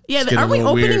little. Yeah, it's getting are we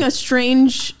little opening weird. a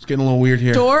strange It's getting a little weird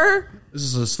here. door? This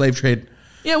is a slave trade.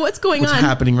 Yeah, what's going What's on?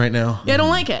 happening right now? Yeah, I don't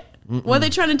like it. What are they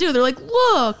trying to do? They're like,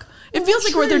 look. It feels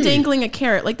like where they're dangling a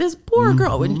carrot. Like this poor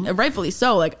girl, and rightfully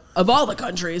so. Like, of all the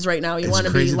countries right now, you It's want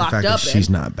to be crazy the locked fact that up she's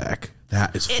in. not back.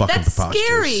 That is fucking That's preposterous.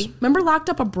 scary. Remember Locked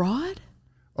Up Abroad?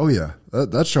 Oh yeah,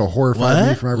 that show horrified me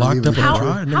What? from ever Locked leaving. Up the Abroad?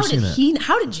 country. I've never seen that.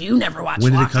 How did you never watch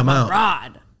When did it Locked come Up out?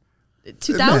 Abroad? Man,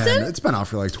 2000? it's been out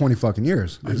for like 20 fucking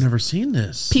years. I've never seen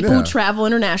this. People Yeah. who travel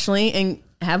internationally and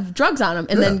have drugs on them,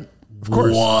 and then Of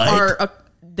course. What?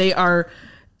 they are,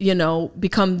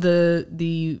 become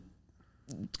the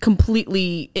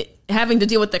completely having to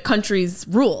deal with the country's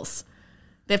rules.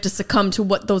 They have to succumb to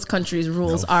what those countries'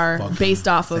 rules are fucking based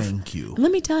off of. thank you.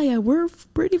 Let me tell you, we're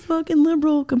pretty fucking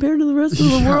liberal compared to the rest of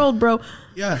the world, bro.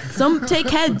 Yeah. Some take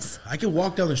heads. I can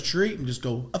walk down the street and just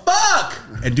go, fuck!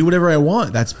 And do whatever I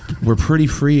want. We're pretty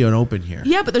free and open here.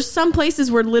 Yeah, but there's some places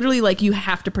where literally like you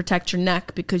have to protect your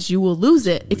neck because you will lose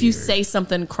it if you say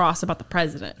something cross about the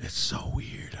president. It's so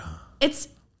weird, huh? It's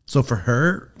So for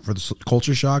the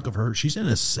culture shock of her, she's in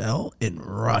a cell in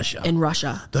Russia. in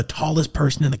Russia. The tallest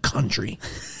person in the country.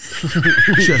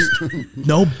 Just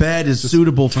no bed is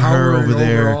suitable for her Towering over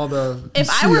there. all the If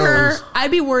I were her, COs.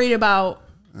 I'd be worried about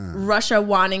Russia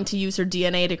wanting to use her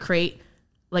DNA to create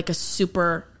like a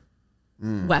super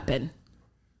weapon,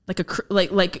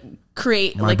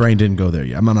 create. My brain didn't go there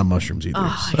yet. I'm not on mushrooms either.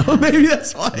 So maybe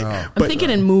that's why. I'm thinking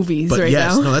in movies But right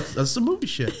yes, now. no, that's some movie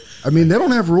shit. I mean, they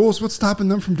don't have rules. What's stopping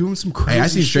them from doing some crazy? Hey, I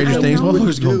see shit Stranger that Things. we wouldn't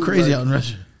Motherfuckers going do, crazy like- out in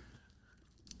Russia.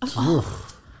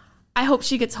 I hope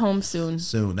she gets home soon.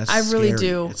 Soon. That's I really scary.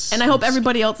 do, It's and I so hope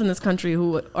everybody else in this country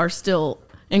who are still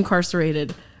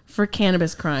incarcerated for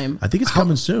cannabis crime. I think it's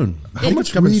coming soon. How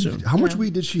much coming weed? soon. How much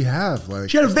weed did she have? Like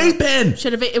She had a vape pen.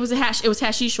 Should have. It was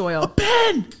hashish oil.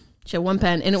 Pen. She had one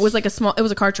pen, and it was like it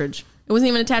was a cartridge. It wasn't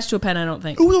even attached to a pen. I don't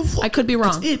think. Who the fuck- I could be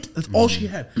wrong. That's it. That's all she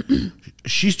had.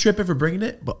 She's tripping for bringing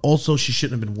it, but also she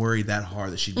shouldn't have been worried that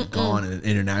hard that she'd be gone in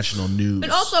international news.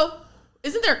 And also,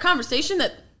 isn't there a conversation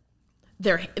that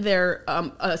their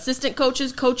assistant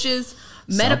coaches,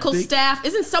 medical Something. staff,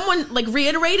 isn't someone like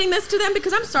reiterating this to them?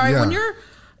 Because I'm sorry, when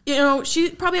Yeah. she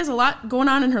probably has a lot going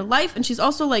on in her life, and she's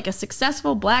also like a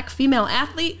successful black female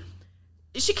athlete.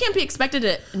 She can't be expected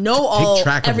to know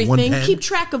track of one everything, pen. keep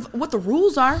track of what the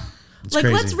rules are. Like,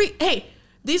 crazy. let's read. Hey,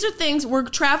 these are things we're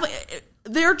traveling.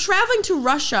 They're traveling to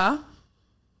Russia.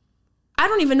 I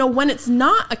don't even know when it's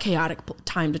not a chaotic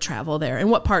time to travel there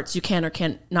and what parts you can or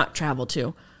can't not travel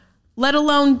to. Let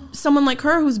alone someone like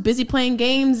her who's busy playing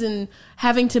games and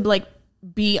having to like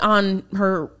be on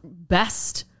her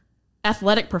best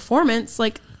athletic performance.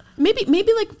 Like maybe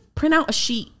like print out a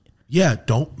sheet. Yeah,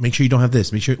 make sure you don't have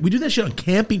this. Make sure we do that shit on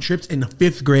camping trips in the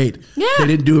 5th grade. Yeah. They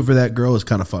didn't do it for that girl. It's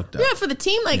kind of fucked up. Yeah, for the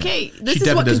team, like, hey, this She is what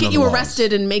definitely could doesn't get know you the laws.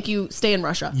 arrested and make you stay in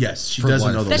Russia. Yes, she For doesn't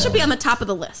life. know the That should be laws. on the top of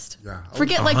the list. Yeah.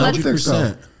 Forget like let's. I think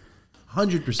so.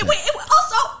 100%. Wait,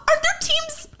 also, aren't there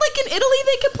teams like in Italy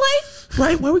they can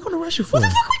play? Why are we going to Russia for? What the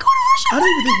fuck we going to Russia? I don't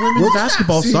even think women's Well,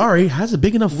 basketball, see, sorry, has a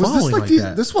big enough Was following this like like the?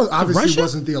 that. This was obviously Russia?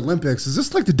 wasn't the Olympics. Is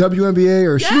this like the WNBA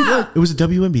or she? Yeah. Like, It was a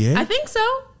WNBA? I think so.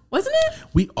 Wasn't it?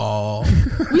 We all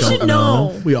We should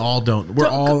know. We all don't. We're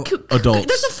all adults.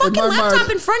 There's a fucking In my laptop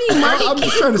mind- in front of you, Marty. I'm Can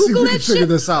just you trying to see if Google we can that figure shit?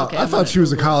 this out. Okay, I I'm thought gonna she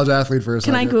was a Google college athlete for a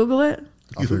Can second. I Google it?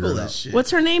 I'll figure Google it that out. shit.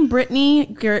 What's her name?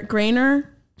 Brittany Griner.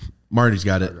 Marty's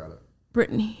got it.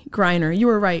 Brittany Griner. You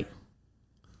were right.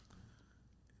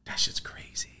 That shit's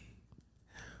crazy.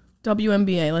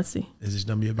 WNBA. Let's see. Is this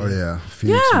WNBA? Oh yeah,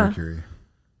 Phoenix Yeah. Mercury.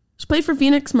 She played for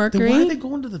Phoenix Then Mercury. why are they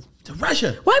going to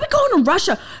Russia? Why are we going to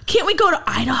Russia? Can't we go to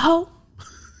Idaho?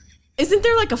 Isn't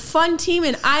there like a fun team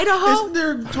in Idaho? Isn't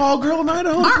there a tall girl in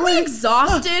Idaho? Aren't we playing?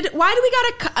 exhausted? Why do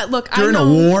we gotta look? During I a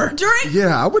know, war? During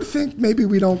Yeah, I would think maybe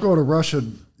we don't go to Russia.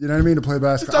 You know what I mean to play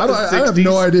basketball. It's not I the have 60s.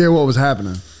 no idea what was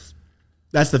happening.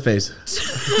 That's the face.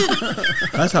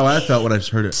 That's how I felt when I just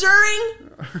heard it.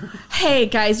 Hey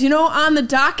guys, on the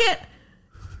docket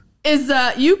is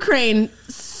Ukraine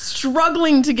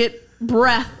struggling to get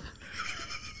breath.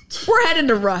 We're headed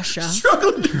to Russia.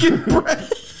 Struggling to get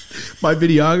breath. My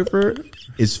videographer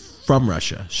is from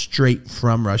Russia, straight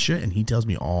from Russia, and he tells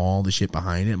me all the shit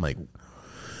behind it. I'm like,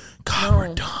 God,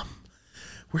 we're dumb.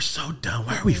 We're so dumb.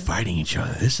 Why are we fighting each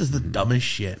other? This is the dumbest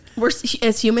shit. We're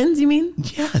as humans, you mean?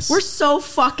 Yes. We're so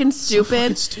fucking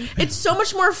stupid. stupid. It's so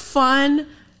much more fun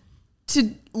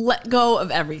to let go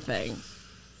of everything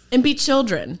and be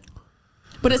children.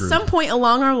 But at some point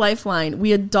along our lifeline,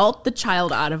 we adult the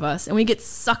child out of us and we get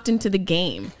sucked into the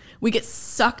game. We get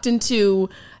sucked into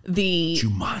the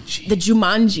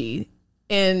Jumanji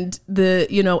and the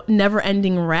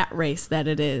never-ending rat race that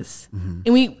it is. And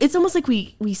it's almost like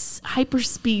we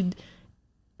hyperspeed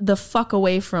the fuck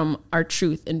away from our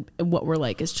truth and what we're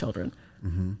like as children.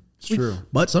 It's true.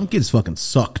 But some kids fucking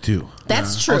suck too.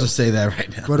 That's true. I'll just say that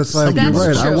right now. But it's like, That's you're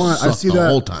right. true. I Suck see the that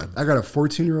whole time. I got a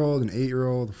 14-year-old, an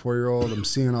 8-year-old, a 4-year-old. I'm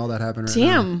seeing all that happen right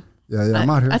now. Damn. Yeah, I'm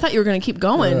out here. I thought you were going to keep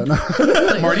going.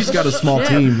 Marty's got a small Yeah,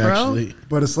 team, bro. actually.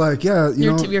 But it's like, yeah,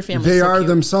 Your family's they so are cute.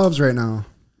 themselves right now.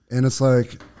 And it's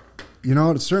like,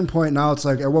 at a certain point now, it's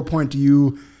like, at what point do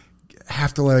you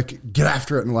have to like get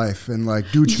after it in life and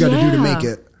like do what you got to do to make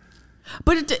it?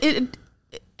 But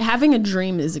having a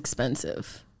dream is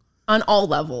expensive on all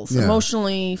levels,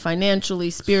 emotionally, financially,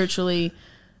 spiritually,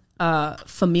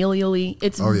 familially.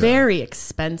 It's very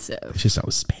expensive. It's just I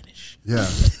was Spanish. Yeah.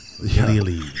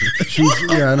 Really.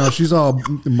 She's all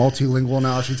multilingual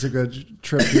now. She took a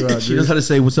trip to She knows how to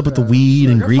say what's up with the weed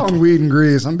in I Greek. found weed in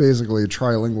Greece. I'm basically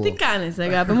trilingual.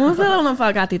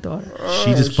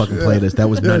 She just fucking played us. That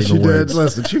was not even she words. did.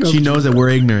 Listen, She knows that we're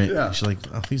ignorant. Yeah. She's like,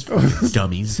 oh, these fucking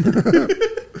dummies.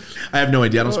 I have no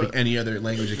idea. I don't speak any other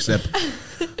language except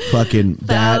fucking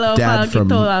dad from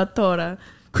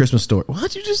Christmas Story. What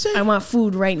did you just say? I want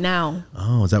food right now.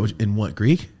 Oh, is that what, in what,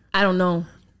 Greek? I don't know.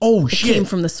 Oh, It shit. came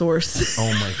from the source.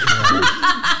 Oh,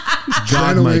 my God.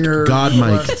 Channeling her God,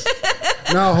 Mike.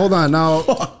 Now, hold on. Now,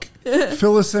 Fuck.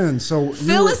 fill us in. So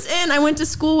Fill us in. I went to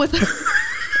school with her.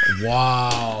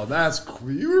 Wow, that's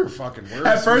cool. You were fucking words.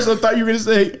 At first, I thought you were going to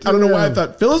say, I don't know why I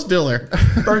thought Phyllis Diller.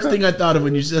 First thing I thought of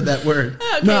when you said that word.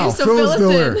 Okay, No, so Phyllis fill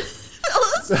us Diller. in.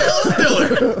 Phyllis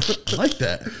Diller. I like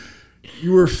that.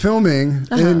 You were filming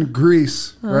in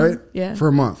Greece, right? Yeah. For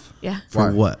a month. Yeah.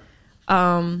 For Why?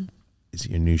 what? Is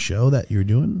it your new show that you're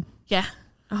doing? Yeah.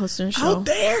 A hosting a show. Out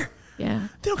there? Yeah.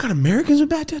 They don't got Americans with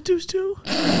bad tattoos too?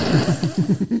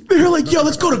 They're like, yo,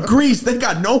 let's go to Greece. They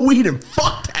got no weed and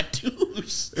fuck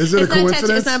tattoos. Is it It's a not, coincidence?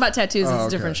 it's not about tattoos. It's a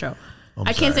different show.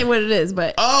 I can't say what it is,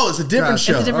 but Oh, it's a different Gotcha.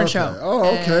 show. it's a different Okay. show.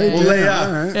 Oh, okay. Yeah. Well, lay up.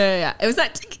 All right. Yeah. It was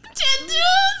not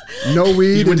tattoos. No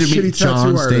weed You and went to shitty meet tattoo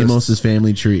John artists. Stamos'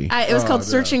 family tree. It was called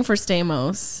Searching for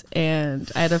Stamos, and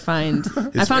I had to find.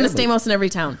 I found a family. Stamos in every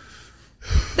town.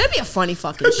 That'd be a funny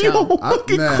fucking show.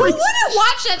 Fucking man. Who crazy. wouldn't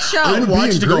watch that show? I would be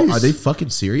watch in to go, Greece. are they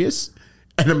fucking serious?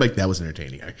 And I'm like, that was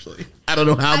entertaining, actually. I don't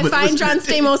know how, I but it find was John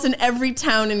entertaining. Stamos in every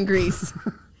town in Greece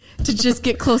to just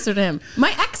get closer to him.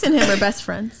 My ex and him are best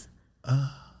friends.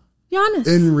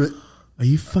 Giannis. Are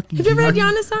you fucking Have you ever had kidding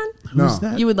me? Giannis on? Who's No.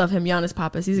 that? You would love him, Giannis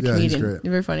Papas. He's a Yeah, he's comedian. great. He's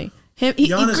very funny. He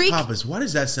Giannis Greek. Papas. Why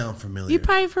does that sound familiar? You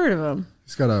probably have heard of him.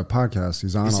 He's got a podcast.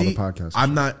 He's on Is all he- the podcasts.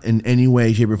 I'm not in any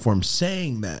way, shape, or form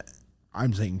saying that.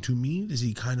 I'm saying to me, is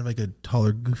he kind of like a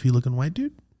taller, goofy looking white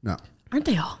dude? No. Aren't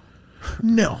they all?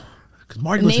 No. Because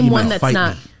Marty looks like Name he one might that's fight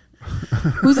not.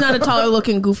 me. Who's not a taller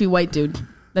looking goofy white dude?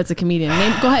 That's a comedian.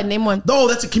 Go ahead, name one. Oh,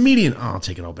 that's a comedian. Oh, I'll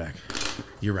take it all back.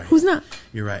 You're right. Who's not?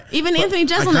 You're right. Even But Anthony I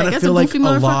Jeselnik, kinda that's a feel like goofy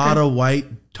a lot motherfucker.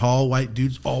 of tall white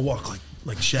dudes all walk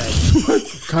like Shaggy.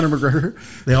 Conor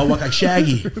McGregor. They all walk like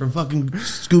Shaggy from fucking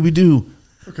Scooby Doo.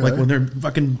 Like when they're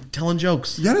fucking telling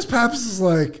jokes. Giannis Papas is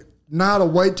like not a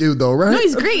white dude though, right? No,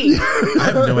 he's Greek.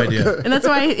 I have no idea. And that's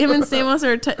why him and Stamos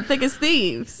are thick as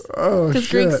thieves. Oh, Because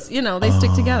shit. Greeks, they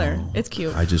stick together. It's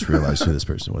cute. I just realized who this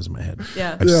person was in my head.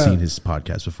 Yeah. I've Yeah. seen his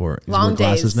podcast before. He's Long wearing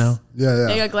glasses days. now. Yeah,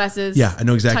 They yeah. got glasses. Yeah, I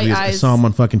know exactly. tight Who he is. I eyes. saw him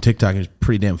on fucking TikTok and he's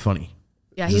pretty damn funny.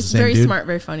 Yeah, Is he's this the same very dude? smart,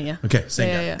 very funny. Yeah. Okay, same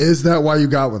guy. Yeah. Is that why you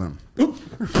got with him?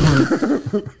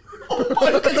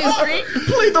 Because he's Greek.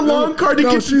 Play the long card to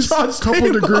No, get to she's John a couple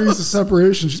Stamos. degrees of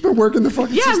separation. She's been working the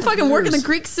fucking Yeah, I'm system fucking for working the years.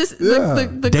 Greek system. Yeah.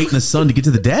 The Dating the son to get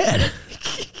to the dad.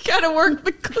 gotta work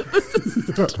the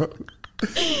system.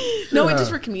 No, we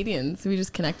just were comedians. We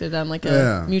just connected on like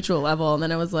a mutual level. And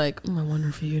then I was like, I wonder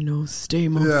if you know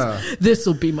Stamos. Yeah. This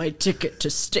will be my ticket to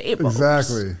Stamos.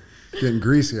 Exactly. Getting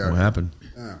greasy out What here. happened?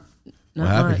 Not What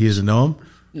happened? much. He doesn't know him?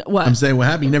 No, what? I'm saying what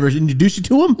happened? He never introduced you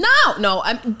to him? No.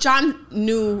 John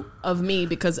knew of me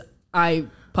because I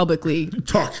publicly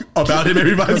Talk about him,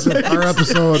 everybody. Our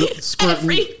episode, Squirtin'.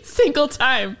 every single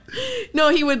time. No,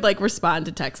 he would like respond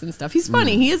to texts and stuff. He's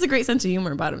funny. He has a great sense of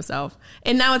humor about himself.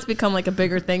 And now it's become like a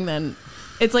bigger thing than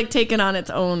it's like taken on its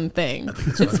own thing.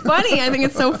 It's funny. I think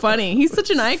it's so funny. He's such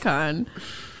an icon.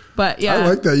 But yeah. I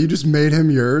like that. You just made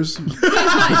him yours. Stole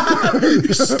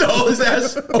his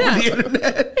ass over Yeah. the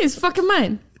internet. He's fucking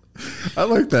mine. I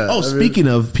like that. Oh, I mean, speaking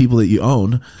of people that you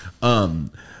own,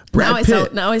 Brad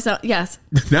Pitt. Now I sound yes.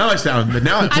 Now I sound.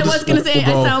 I was gonna say I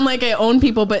sound like I own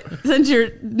people, but since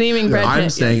you're naming Brad Pitt, I'm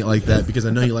saying it like that because I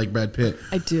know you like Brad Pitt.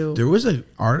 I do. There was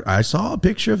I saw a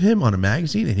picture of him on a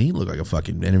magazine, and he looked like a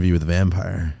fucking Interview with a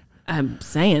Vampire. I'm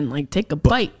saying like take a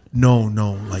bite. No,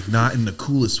 like not in the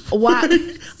coolest way. Why?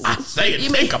 I say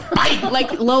it, take a bite.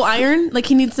 Like low iron, like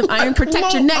he needs some iron.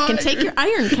 Protect your Low neck and take iron. your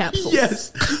iron capsules.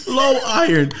 Yes, low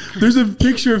iron. There's a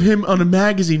picture of him on a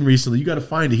magazine recently. You got to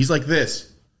find it. He's like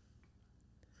this.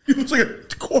 He looks like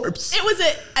a corpse.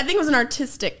 I think it was an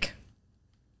artistic.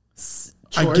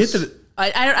 I get that.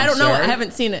 I don't know. sorry? I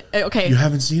haven't seen it. Okay, You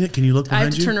haven't seen it? Can you look I have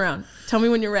behind to you? turn around. Tell me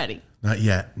when you're ready. Not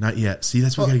yet. Not yet. See,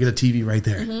 that's why we got to get a TV right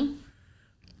there. Mm-hmm.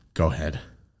 Go ahead.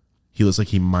 He looks like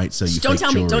he might sell you Don't fake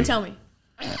tell jewelry. me. Don't tell me.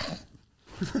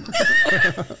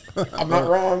 I'm not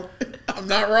wrong. I'm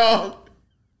not wrong.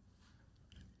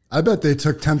 I bet they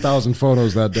took 10,000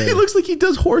 photos that day. He looks like he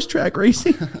does horse track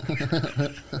racing.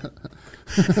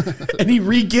 And he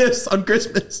re-gifts on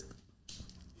Christmas.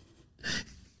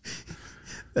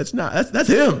 That's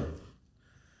him.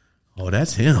 Oh,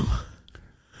 that's him.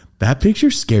 That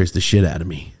picture scares the shit out of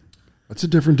me. That's a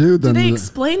different dude than Did they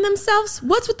explain themselves?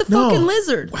 What's with the fucking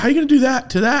lizard? How are you going to do that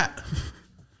to that?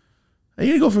 How are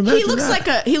you going to go from that He to looks that?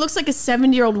 like a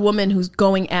 70-year-old woman who's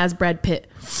going as Brad Pitt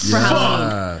for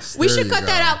Halloween. We should cut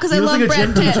that out because I love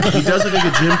Brad Pitt. He does look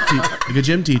like a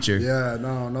gym teacher. Yeah,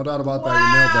 no doubt about that.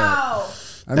 You nailed that.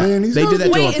 I mean, he's they did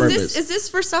that to on Wait, purpose. is this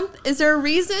for some? Is there a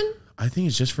reason? I think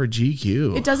it's just for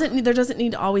GQ. There doesn't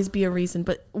need to always be a reason,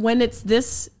 but when it's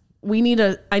this, I need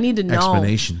to know.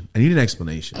 Explanation. I need an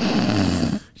explanation.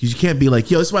 You can't be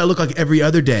like, yo, this is what I look like every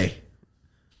other day.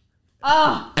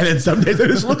 Oh. And then some days I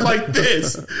just look like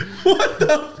this. What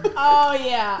the? Oh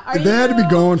yeah. They had to be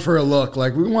going for a look.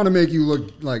 Like, we want to make you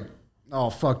look like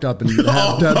all fucked up and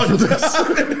half dead for this.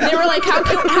 They were like, how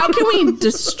can we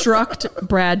destruct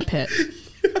Brad Pitt?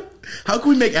 How can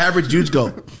we make average dudes go,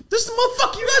 this is the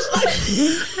motherfucker you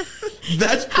guys like?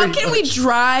 That's How can we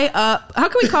dry up? How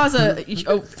can we cause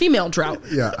a female drought?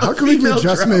 Yeah. How can we get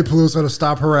Jessimae Peluso to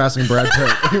stop harassing Brad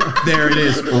Pitt? There it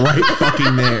is, right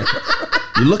fucking there.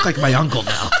 You look like my uncle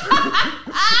now.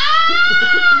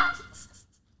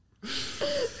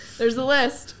 There's a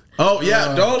list. Oh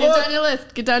yeah, don't Get look. down your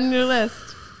list. Get down your list.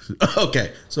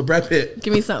 Okay, so Brad Pitt.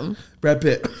 Give me something. Brad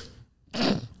Pitt.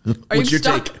 What's your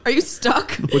stuck? take? Are you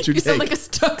stuck? What's your You sound take? like a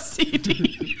stuck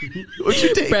CD. What's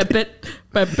your take? Brad Pitt.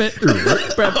 Brad Pitt.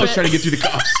 Brad I was Pitt. trying to get through the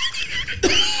cops.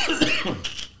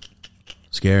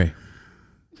 Scary.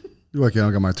 You're like, yeah,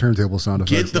 I got my turntable sound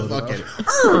effects. Get the fuck out.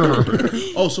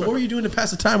 Oh, so what were you doing to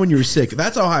pass the time when you were sick?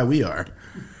 That's how high we are.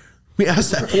 We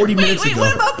asked that 40 minutes ago.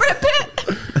 What about Brad Pitt?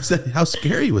 I said, how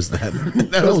scary was that?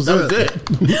 That was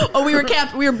it. Oh, we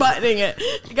were buttoning it.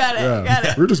 Got it. Got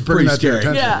it. We're just bringing Pretty that to your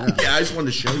scary. attention. Yeah. Yeah, I just wanted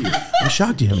to show you. I'm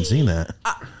shocked you haven't seen that.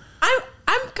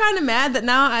 I'm kind of mad that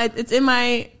now it's in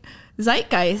my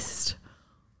zeitgeist.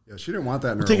 Yeah, she didn't want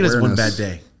that in her Take it as one awareness.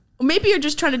 bad day. Maybe you're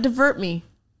just trying to divert me.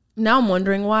 Now I'm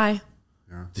wondering why.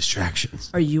 Distractions.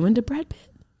 Are you into Brad Pitt?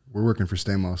 We're working for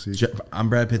Stamos. I'm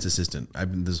Brad Pitt's assistant.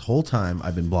 This whole time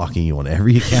I've been blocking you on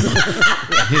every account.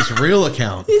 His real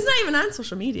account. He's not even on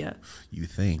social media. You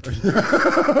think?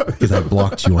 Because I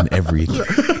blocked you on every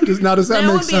account. Does that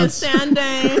Now make will be a sense? sand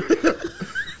day.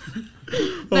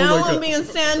 Now will be a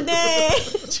sand day.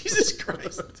 Jesus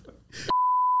Christ.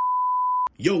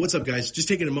 Yo, what's up, guys? Just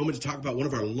taking a moment to talk about one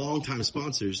of our longtime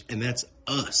sponsors, and that's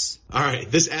us. All right,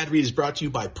 this ad read is brought to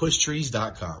you by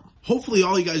pushtrees.com. Hopefully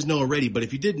all you guys know already, but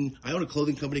if you didn't, I own a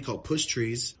clothing company called Push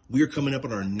Trees. We are coming up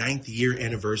on our 9th year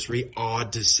anniversary.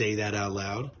 Odd to say that out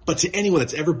loud. But to anyone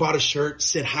that's ever bought a shirt,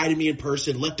 said hi to me in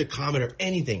person, left a comment or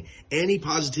anything, any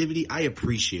positivity, I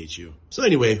appreciate you. So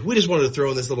anyway, we just wanted to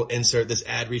throw in this little insert, this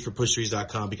ad read for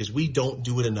pushtrees.com because we don't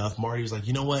do it enough. Marty was like,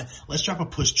 you know what? Let's drop a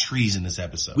Push Trees in this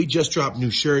episode. We just dropped new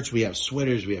shirts. We have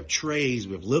sweaters. We have trays.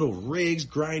 We have little rigs,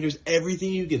 grinders,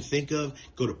 everything you can think of.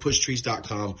 Go to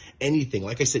pushtrees.com. Anything.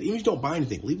 Like I said, even if you don't buy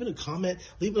anything, leave it a comment,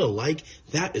 leave it a like.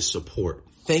 That is support.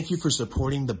 Thank you for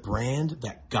supporting the brand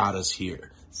that got us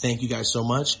here. Thank you guys so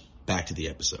much. Back to the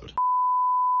episode.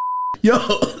 Yo,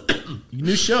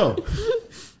 new show.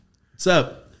 What's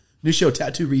up? New show,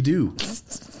 Tattoo Redo.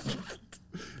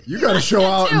 You got a show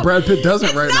out and Brad Pitt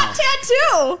doesn't right now. Not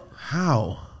tattoo.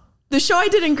 How? The show I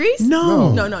did in Greece?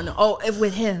 No. No. Oh,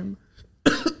 with him.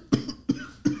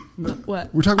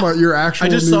 What? We're talking about your actual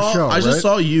new show, I just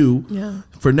saw you Yeah.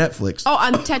 for Netflix. Oh,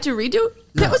 on Tattoo Redo?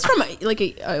 That was from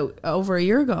over a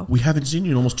year ago. We haven't seen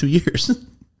you in almost 2 years.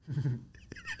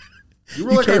 You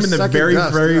were You like came our in the second very,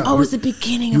 guest, very- yeah. Oh, it was the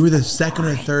beginning. You were the second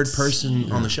or third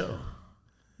person on the show.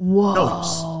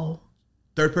 Whoa.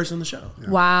 Third person on the show.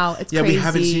 Wow. It's Yeah, crazy. we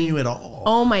haven't seen you at all.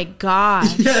 Oh my God.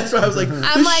 Yeah, that's why I was like,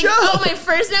 I'm like, oh, my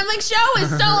first Netflix show is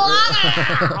so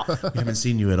long ago. We haven't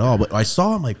seen you at all. But I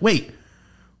saw him like, wait,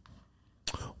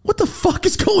 what the fuck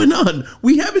is going on?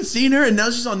 We haven't seen her, and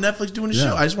now she's on Netflix doing a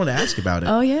show. I just want to ask about it.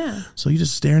 Oh, yeah. So you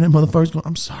just staring at motherfuckers going,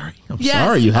 I'm sorry. I'm Yes,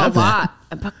 sorry you have a that.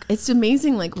 lot. It's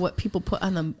amazing like what people put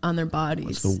on them on their bodies.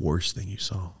 What's the worst thing you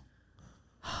saw?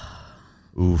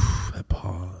 Oof, that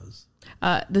pause.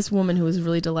 This woman who was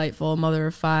really delightful, a mother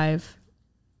of 5,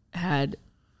 had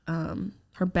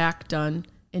her back done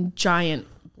in giant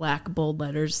black bold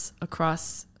letters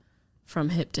across from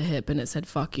hip to hip, and it said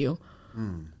 "fuck you."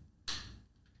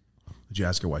 Did you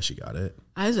ask her why she got it?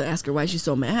 I was gonna ask her why she's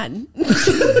so mad.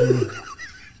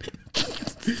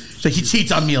 So he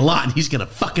cheats on me a lot, and he's gonna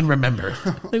fucking remember.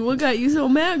 Like, what got you so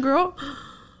mad, girl?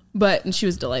 And she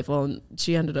was delightful, and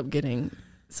she ended up getting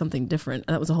something different.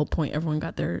 That was the whole point. Everyone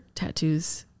got their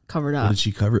tattoos covered up. What did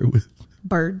she cover it with?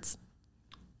 Birds.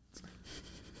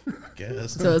 I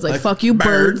guess. So it was like fuck you,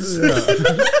 birds. Yeah.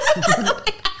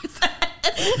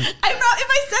 If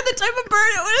I said the type of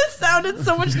bird, it would have sounded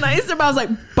so much nicer, but I was like,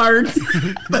 birds.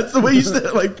 That's the way you said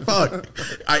it. Like, fuck.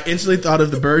 I instantly thought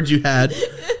of the bird you had.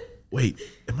 Wait,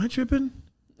 am I tripping?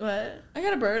 What? I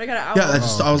got a bird. I got an owl. Yeah, that's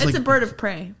just, I was it's like, a bird of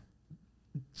prey.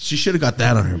 She should have got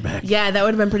that on her back. Yeah, that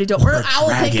would have been pretty dope. Or an owl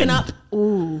dragon. picking up.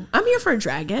 Ooh, I'm here for a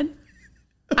dragon.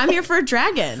 I'm here for a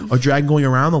dragon. A dragon going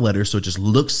around the letter so it just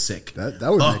looks sick. That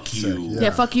would fuck make it you. sick. Yeah,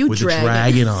 fuck you, With dragon. a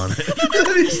dragon on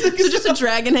it. So just a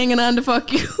dragon hanging on to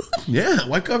fuck you. Yeah,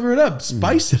 why cover it up?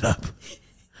 Spice it up.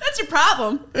 That's your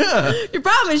problem. Yeah. Your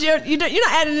problem is you're not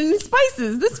adding any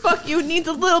spices. This fuck you needs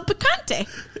a little picante.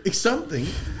 It's something.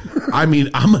 I mean,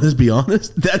 I'm going to be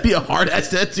honest. That'd be a hard ass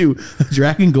tattoo. A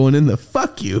dragon going in the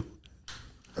fuck you.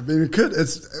 I mean, it could.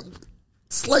 It's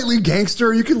slightly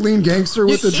gangster. You could lean gangster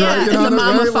with the Yeah, dragon it's on a it,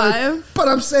 mama right? five. But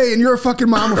I'm saying, you're a fucking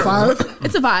mama five.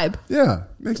 It's a vibe. Yeah.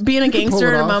 Being a you can pull gangster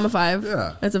it and a off. mama five.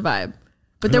 Yeah. That's a vibe.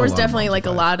 But I there know was a lot of definitely mama like a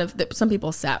five. lot of some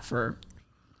people sat for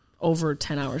over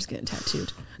 10 hours getting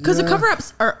tattooed. Because the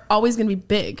cover-ups are always going to be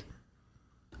big.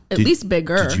 At least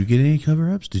bigger. Did you get any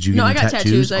cover-ups? Did you get No, any I got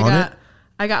tattoos. on it?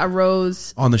 I got a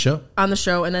rose On the show? on the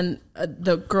show, and then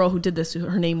the girl who did this,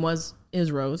 her name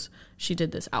is Rose. She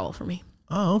did this owl for me,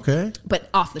 Oh, okay. but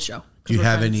off the show. Do you we're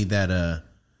have friends. any that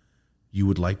you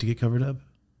would like to get covered up?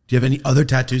 Do you have any other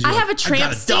tattoos? I have a tramp I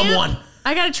got a stamp. dumb one.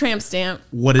 I got a tramp stamp.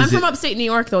 What is I'm from it? upstate New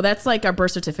York, though. That's like our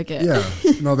birth certificate. Yeah.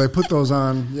 No, they put those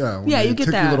on. Yeah. when Yeah, they you get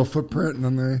take that. your little footprint and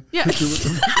then they Yeah. hit you with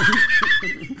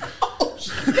the-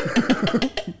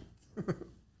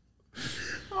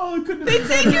 Oh, it couldn't They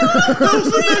take you off.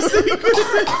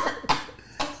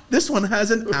 This one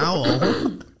has an owl.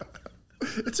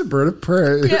 It's a bird of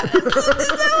prey. Yeah. Is that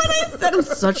what I said? I'm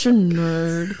such a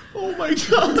nerd. Oh my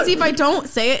god. See, if I don't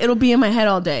say it, it'll be in my head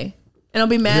all day. And I'll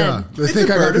be Yeah. mad. They It's think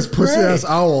a I got bird this of pussy prey. ass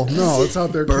owl. No, it's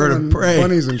out there Bird of killing prey.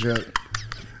 bunnies and shit.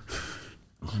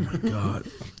 Oh my god.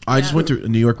 I just went to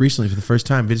New York recently for the first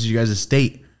time. Visited you guys'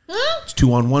 state. It's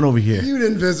 2-on-1 over here. You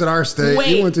didn't visit our state.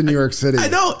 Wait. You went to New York City. I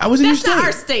know. I was in your That's state. not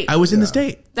our state. I was in the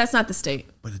state. That's not the state.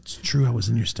 But it's true. I was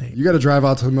in your state. You got to drive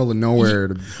out to the middle of nowhere.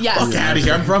 To, Yes. Fuck out of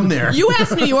here. I'm from there. You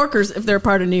ask New Yorkers if they're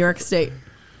part of New York State.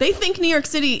 They think New York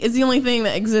City is the only thing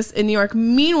that exists in New York.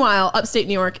 Meanwhile, upstate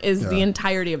New York is the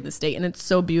entirety of the state, and it's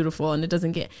so beautiful, and it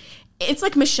doesn't get. It's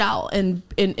like Michelle in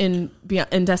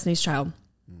Destiny's Child.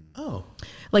 Oh.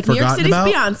 Like New York Forgotten City's about?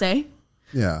 Beyonce.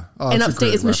 yeah. Oh, And it's a upstate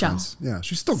great is Michelle. reference. Yeah.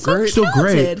 She's still So great. Still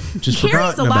great. talented. Just Carries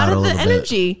forgotten a lot about it a of the little bit.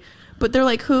 energy, but they're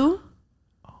like, who?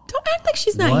 Don't act like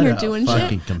she's not What here a doing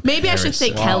fucking shit. Maybe I should say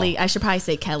comparison. Kelly. I should probably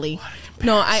say Kelly.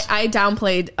 No, I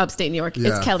downplayed upstate New York.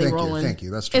 Yeah, it's Kelly thank you, Rowland. thank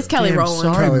you, that's true. It's Kelly Damn, Rowland.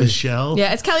 sorry, Kelly. Michelle.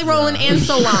 Yeah, it's Kelly Rowland and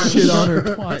Solange. Shit on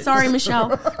her twice. Sorry,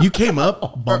 Michelle. You came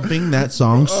up bumping that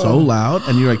song so loud,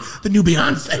 and you're like, the new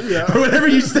Beyonce. Or whatever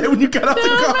you said when you got out the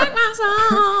Don't car. make my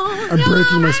song. I'm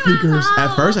breaking my speakers.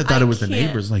 At first, I thought it was the can't.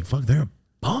 neighbors. Like, fuck, they're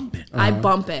bumping. I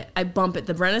bump it.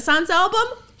 The Renaissance album.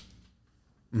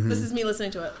 This is me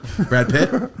listening to it. Brad Pitt?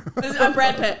 I'm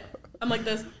Brad Pitt. I'm like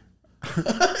this.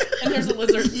 And there's a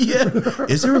lizard. Yeah.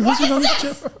 Is there a lizard on his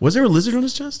chest? Was there a lizard on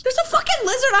his chest? There's a fucking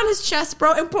lizard on his chest,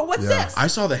 bro. And but what's Yeah. this? I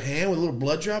saw the hand with a little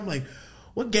blood drop. I'm like,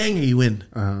 what gang are you in?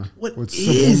 What What is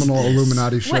subliminal this?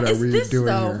 Illuminati shit What are is we this doing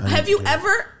though? here? Have you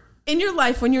ever in your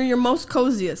life when you're your most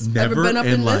coziest Never ever been up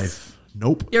in life. this?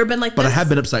 Nope. You ever been like But this? I have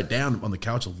been upside down on the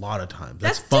couch a lot of times.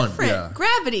 That's fun. different. Yeah.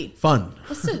 Gravity. Fun.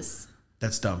 What's this?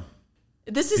 That's dumb.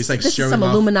 This is He's like this is showing some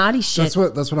off. Illuminati shit. That's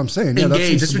what I'm saying. Yeah,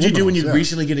 Engaged. That's what you do when you subliminals,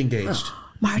 recently get engaged.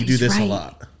 Marty's You do this right. a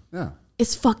lot. Yeah.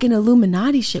 It's fucking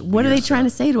Illuminati shit. What are they trying to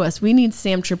say to us? We need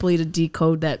Sam Tripoli to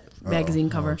decode that magazine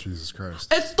cover. Oh, Jesus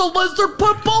Christ. It's the lizard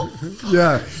people.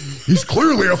 Yeah. He's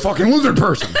clearly a fucking lizard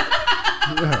person.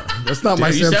 Yeah. That's not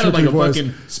my Dude, you Sam sounded like Tripoli a voice.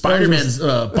 fucking Spider-Man's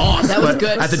boss. That was but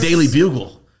good. At the Daily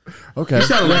Bugle. Okay. You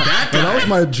sounded like that guy. That was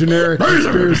my generic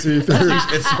conspiracy theory.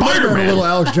 It's A Spider-Man. little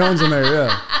Alex Jones in there,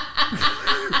 yeah.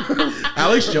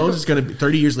 Alex Jones is going to be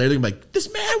 30 years later and be like,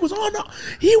 this man was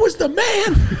he was the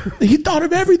man. He thought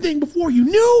of everything before you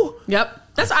knew. Yep.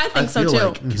 I think so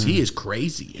too. Because he is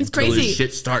crazy. He's crazy. His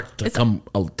shit starts to come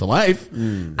to life.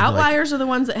 Outliers are the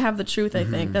ones that have the truth, I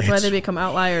think. That's why they become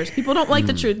outliers. People don't like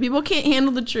the truth. People can't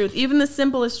handle the truth. Even the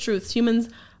simplest truths. Humans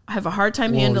have a hard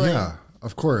time handling. Yeah,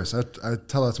 of course. I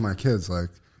tell that to my kids. Like,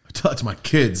 I tell it to my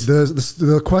kids.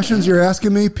 The questions you're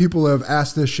asking me, people have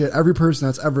asked this shit. Every person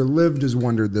that's ever lived has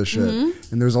wondered this shit.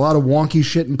 And there's a lot of wonky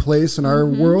shit in place in our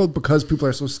world because people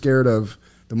are so scared of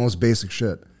the most basic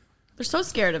shit. They're so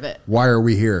scared of it. Why are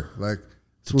we here? Like,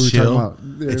 that's what Chill. we're talking about.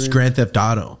 You know It's what I mean? Grand Theft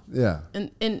Auto. Yeah.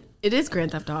 And it is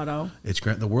Grand Theft Auto.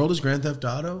 The world is Grand Theft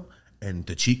Auto, and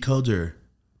the cheat codes are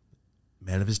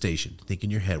manifestation. Think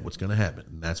in your head what's going to happen,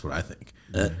 and that's what I think.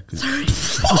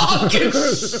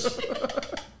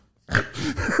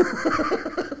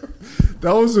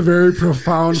 That was a very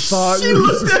profound thought. She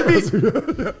looked at me.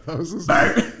 That was just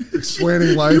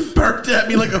explaining life. You burped at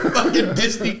me like a fucking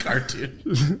Disney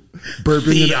cartoon.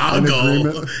 Burping in Thiago.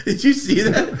 agreement. Did you see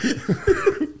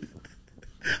that?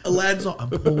 Aladdin's all, I'm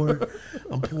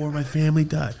poor, my family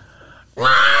died.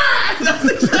 That's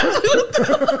exactly what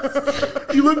that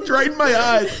was. You looked right in my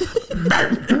eyes.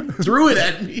 Threw it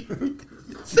at me.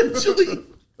 Essentially.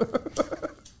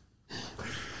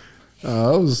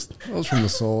 That was from the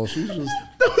soul. She's just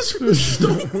That was from the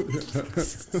stone.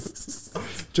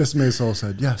 Jessimae soul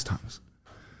said, "Yes, Thomas."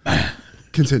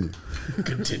 Continue.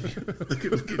 Continue. Look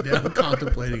at now I'm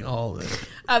contemplating all of it.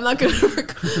 I am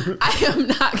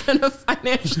not gonna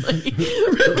financially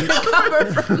recover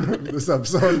from This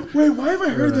episode. Wait, why have I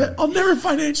heard that? I'll never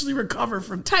financially recover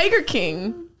from Tiger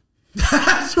King.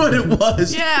 That's what it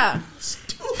was. Yeah.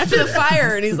 After the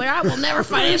fire, and he's like, I will never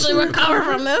financially recover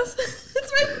from this.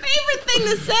 It's my favorite thing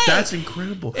to say. That's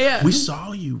incredible. Yeah. We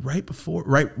saw you right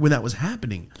when that was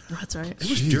happening. That's right. It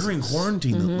was during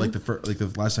quarantine, like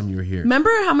the last time you were here. Remember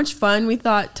how much fun we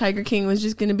thought Tiger King was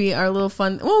just going to be our little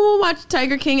fun? Well, we'll watch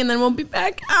Tiger King and then we'll be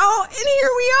back out, and here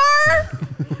we are.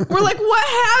 We're like,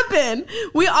 what happened?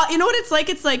 We all, you know what it's like?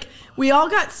 It's like we all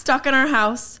got stuck in our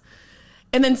house.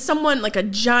 And then someone, like a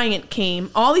giant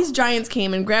came. All these giants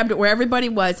came and grabbed it where everybody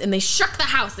was. And they shook the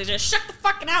house. They just shook the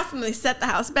fucking house. And they set the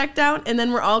house back down. And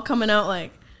then we're all coming out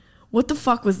like, what the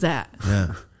fuck was that?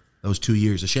 Yeah. That was 2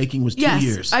 years. The shaking was 2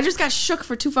 years. I just got shook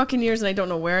for 2 fucking years. And I don't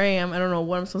know where I am. I don't know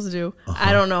what I'm supposed to do.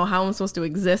 I don't know how I'm supposed to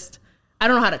exist. I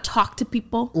don't know how to talk to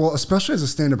people. Well, especially as a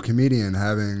stand-up comedian,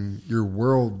 having your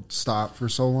world stop for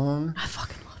so long. I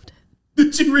fucking loved it.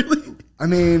 Did you really? I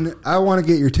mean, I want to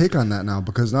get your take on that now,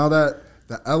 because now that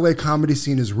the LA comedy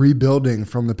scene is rebuilding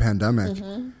from the pandemic.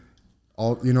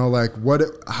 All, you know, like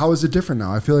how is it different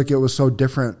now? I feel like it was so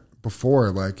different before.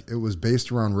 Like it was based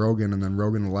around Rogan, and then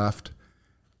Rogan left.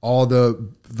 All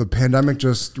the pandemic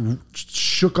just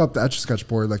shook up the Etch-a-Sketch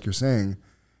board, like you're saying,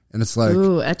 and it's like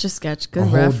Ooh, Etch-a-Sketch, good a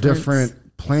whole reference.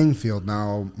 different playing field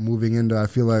now. Moving into, I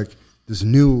feel like this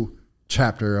new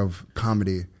chapter of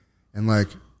comedy, and like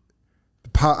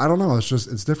I don't know.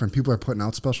 It's different. People are putting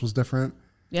out specials different.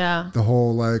 Yeah. The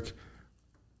whole, like,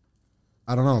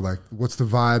 I don't know, like, what's the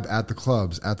vibe at the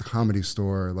clubs, at the Comedy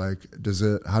Store? Like,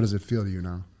 how does it feel to you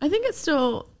now? I think it's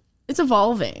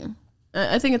evolving.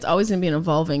 I think it's always going to be an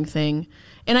evolving thing.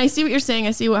 And I see what you're saying.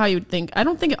 I see how you would think. I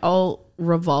don't think it all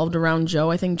revolved around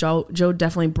Joe. I think Joe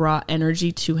definitely brought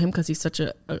energy to him because he's such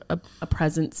a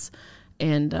presence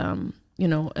and,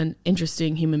 an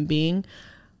interesting human being.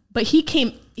 But he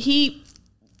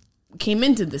came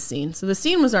into the scene. So the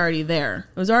scene was already there.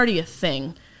 It was already a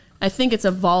thing. I think it's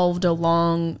evolved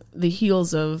along the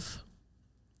heels of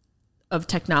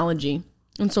technology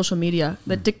and social media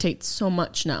that dictates so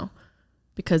much now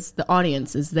because the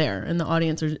audience is there and the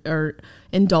audience are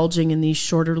indulging in these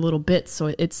shorter little bits. So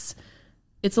it's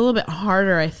a little bit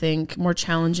harder, I think, more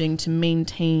challenging to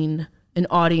maintain an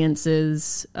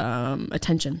audience's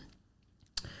attention.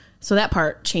 So that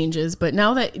part changes. But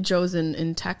now that Joe's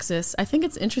in Texas, I think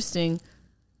it's interesting.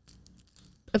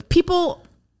 If people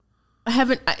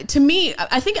haven't, to me,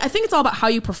 I think it's all about how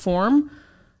you perform.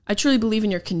 I truly believe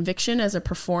in your conviction as a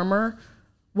performer,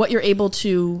 what you're able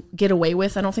to get away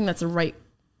with. I don't think that's the right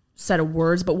set of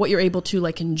words, but what you're able to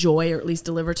like enjoy or at least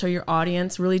deliver to your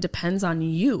audience really depends on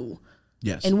you.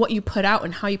 Yes. And what you put out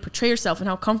and how you portray yourself and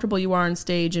how comfortable you are on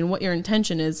stage and what your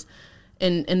intention is.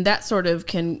 And that sort of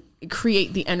can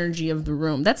create the energy of the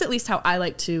room. That's at least how I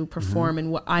like to perform.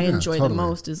 And what I enjoy the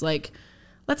most is like,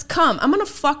 let's come. I'm going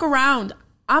to fuck around.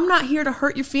 I'm not here to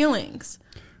hurt your feelings.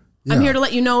 Yeah. I'm here to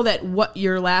let you know that what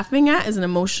you're laughing at is an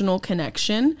emotional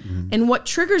connection and what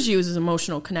triggers you is an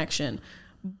emotional connection.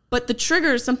 But the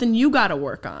trigger is something you got to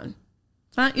work on.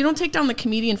 You don't take down the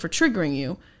comedian for triggering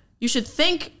you. You should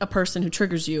thank a person who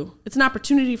triggers you. It's an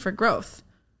opportunity for growth.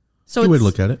 So you would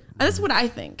look at it. That's what I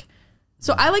think.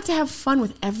 So I like to have fun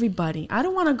with everybody. I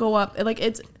don't want to go up like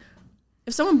if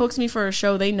someone books me for a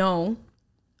show, they know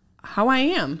how I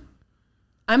am.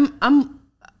 I'm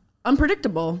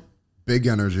unpredictable. Big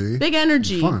energy.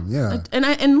 Fun, yeah.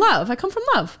 And love. I come from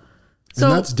love. So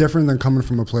and that's different than coming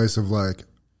from a place of like,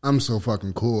 I'm so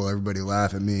fucking cool. Everybody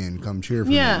laugh at me and come cheer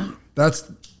for Yeah. me. That's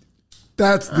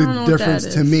the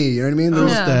difference to me. You know what I mean? I don't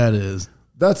know what that is.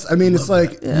 It's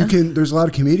like there's a lot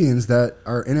of comedians that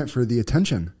are in it for the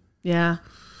attention. Yeah.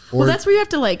 Well, that's where you have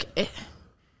to like, I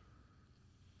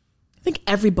think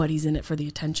everybody's in it for the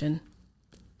attention.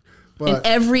 But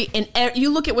You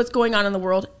look at what's going on in the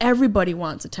world, everybody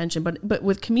wants attention, but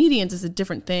with comedians it's a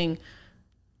different thing.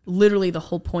 Literally the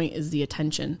whole point is the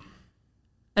attention.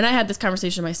 And I had this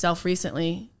conversation myself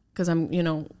recently because I'm,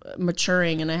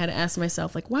 maturing, and I had to ask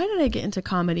myself, like, why did I get into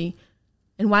comedy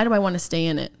and why do I want to stay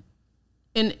in it?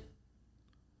 And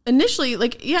initially,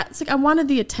 it's like I wanted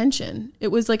the attention. It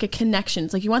was like a connection.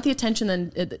 It's like you want the attention,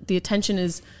 then the attention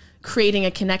is creating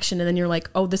a connection, and then you're like,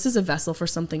 oh, this is a vessel for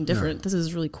something different. Yeah. This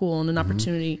is really cool and an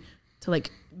opportunity to like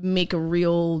make a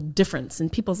real difference in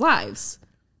people's lives,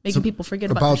 making people forget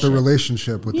about the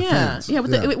relationship with the fans. Yeah,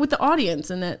 with the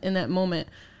audience in that moment.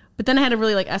 But then I had to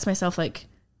really like ask myself, like,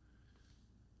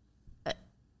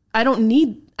 I don't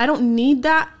need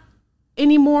that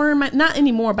anymore. Not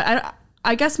anymore, but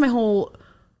I guess my whole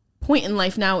point in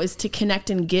life now is to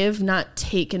connect and give, not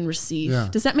take and receive. Yeah.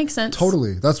 Does that make sense?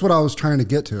 Totally. That's what I was trying to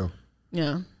get to.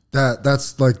 Yeah.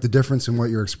 That's like the difference in what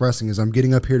you're expressing is I'm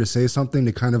getting up here to say something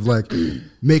to kind of like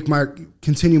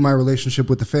continue my relationship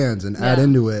with the fans and add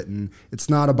into it. And it's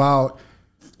not about,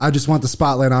 I just want the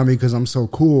spotlight on me because I'm so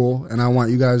cool and I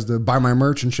want you guys to buy my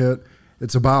merch and shit.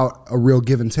 It's about a real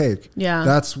give and take. Yeah.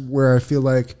 That's where I feel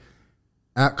like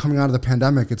coming out of the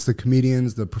pandemic, it's the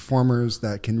comedians, the performers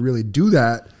that can really do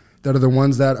that are the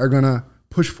ones that are going to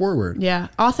push forward. Yeah.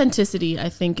 Authenticity, I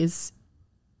think, is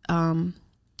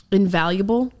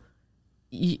invaluable.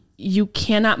 You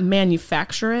cannot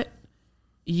manufacture it.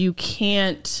 You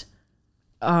can't,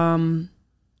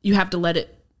 you have to let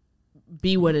it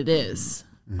be what it is.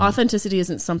 Mm-hmm. Authenticity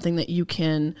isn't something that you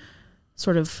can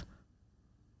sort of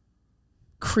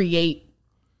create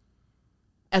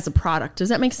as a product. Does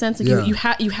that make sense? Like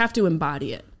you have to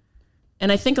embody it.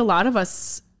 And I think a lot of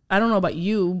us, I don't know about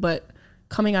you, but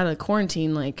coming out of the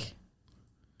quarantine, like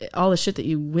all the shit that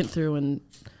you went through and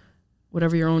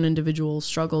whatever your own individual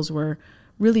struggles were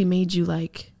really made you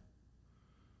like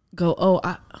go, oh,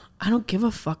 I don't give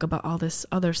a fuck about all this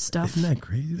other stuff. Isn't that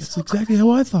crazy? That's exactly how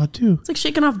I thought too. It's like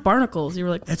shaking off barnacles. You were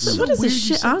like, what is this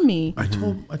shit on me? I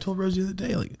told Rose the other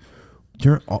day, like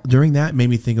during that made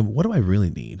me think of, what do I really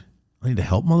need? I need to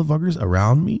help motherfuckers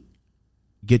around me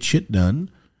get shit done,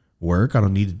 work.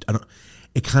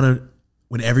 It kind of,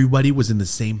 when everybody was in the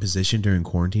same position during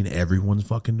quarantine, everyone's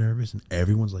fucking nervous and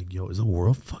everyone's like, yo, is the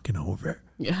world fucking over?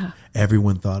 Yeah.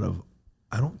 Everyone thought of,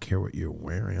 I don't care what you're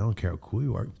wearing. I don't care how cool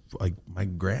you are. Like, my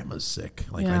grandma's sick.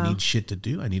 Like, I need shit to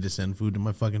do. I need to send food to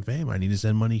my fucking family. I need to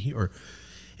send money here. Or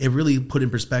it really put in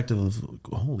perspective of,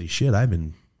 holy shit, I've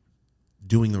been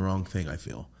doing the wrong thing, I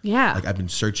feel. Yeah. Like, I've been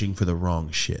searching for the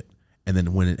wrong shit. And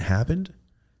then when it happened,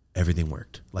 everything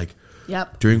worked. Like,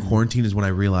 during quarantine is when I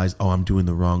realized, oh, I'm doing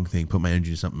the wrong thing, put my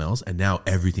energy to something else. And now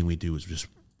everything we do is just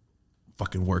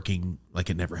fucking working like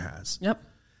it never has. Yep.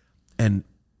 And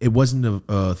it wasn't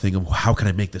a thing of how can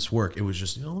I make this work? It was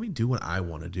just, let me do what I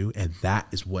want to do. And that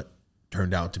is what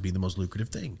turned out to be the most lucrative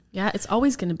thing. Yeah, it's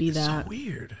always going to be that. So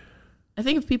weird. I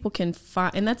think if people can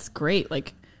find, and that's great.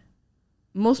 Like,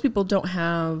 most people don't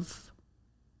have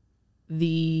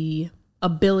the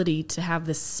ability to have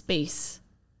this space,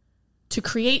 to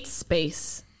create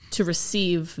space to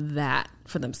receive that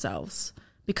for themselves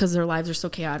because their lives are so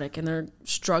chaotic and they're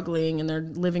struggling and they're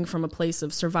living from a place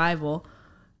of survival.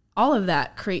 All of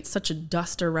that creates such a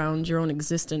dust around your own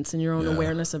existence and your own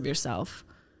awareness of yourself.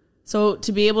 So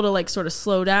to be able to like sort of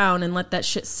slow down and let that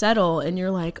shit settle, and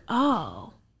you're like,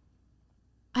 oh,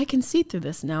 I can see through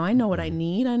this now. I know what I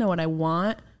need. I know what I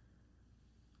want.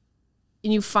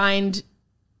 And you find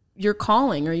your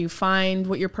calling, or you find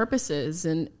what your purpose is.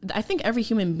 And I think every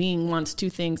human being wants two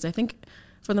things. I think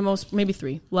for the most, maybe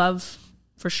three. Love,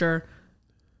 for sure.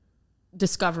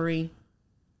 Discovery.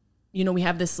 We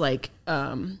have this like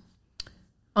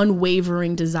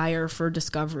unwavering desire for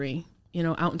discovery,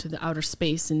 out into the outer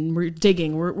space, and we're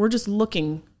digging. We're just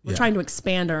looking. We're trying to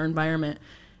expand our environment.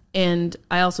 And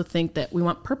I also think that we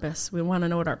want purpose. We want to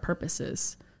know what our purpose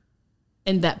is.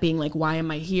 And that being like, why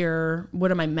am I here?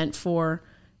 What am I meant for?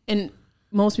 And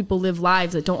most people live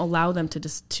lives that don't allow them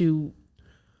to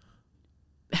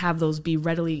have those be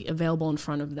readily available in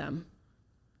front of them,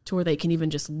 to where they can even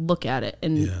just look at it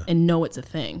and know it's a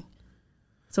thing.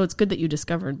 So it's good that you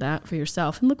discovered that for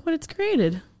yourself, and look what it's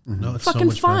created. Mm-hmm. No, it's fucking so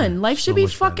much fun. better. Life should be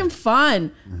fucking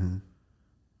fun. Mm-hmm.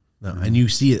 No, and you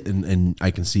see it, and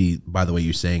I can see by the way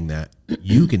you're saying that,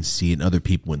 you can see it in other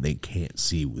people when they can't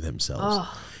see themselves.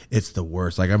 It's the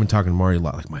worst. Like I've been talking to Marty a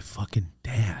lot. Like my fucking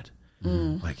dad.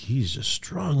 Like he's just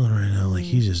struggling right now. Like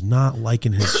he's just not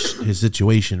liking his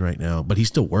situation right now. But he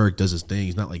still works, does his thing.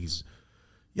 He's not like he's,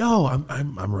 yo,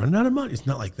 I'm running out of money. It's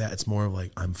not like that. It's more of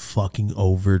like I'm fucking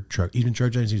over truck. Even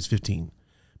truck driving, he was 15.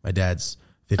 My dad's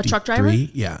 53. A truck driver?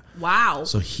 Yeah. Wow.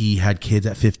 So he had kids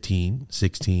at 15,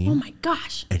 16. Oh my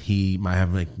gosh. And he might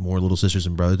have like more little sisters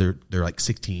and brothers. They're like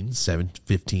 16, 7,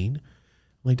 15. I'm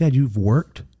like, Dad, you've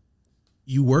worked.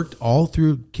 You worked all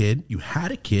through kid. You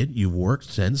had a kid. You've worked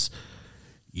since.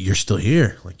 You're still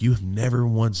here. Like you have never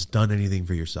once done anything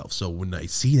for yourself. So when I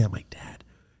see that, I'm like, Dad,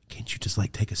 can't you just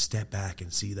like take a step back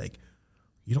and see like,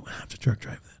 you don't have to truck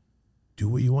drive that. Do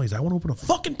what you want. He's like, I want to open a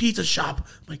fucking pizza shop.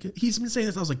 I'm like, he's been saying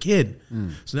this since I was a kid.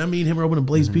 So now me and him are opening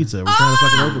Blaze Pizza. We're trying to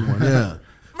fucking open one. Yeah.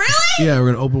 Really? Yeah, we're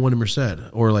going to open one in Merced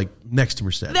or like next to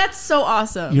Merced. That's so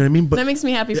awesome. You know what I mean? But that makes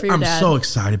me happy for your dad. I'm so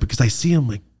excited because I see him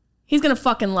like, he's going to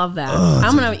fucking love that.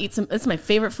 I'm going to eat some. It's my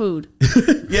favorite food.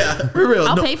 yeah, for real.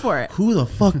 I'll pay for it. Who the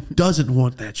fuck doesn't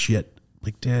want that shit?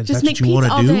 Like, Dad, Just that's make what you want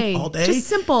pizza to do day. all day? Just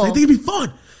simple. I think it'd be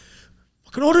fun.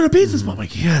 Fucking order a pizza spot. I'm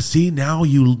like, yeah, see, now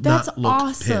you That's not look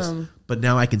awesome. pissed. But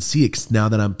now I can see it now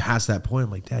that I'm past that point.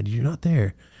 I'm like, Dad, you're not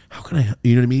there. How can I,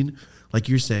 you know what I mean? Like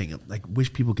you're saying, like,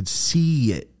 wish people could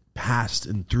see it past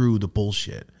and through the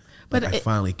bullshit. But I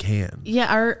finally can.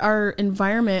 Yeah, our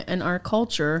environment and our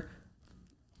culture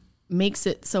makes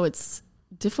it so it's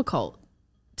difficult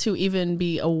to even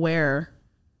be aware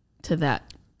to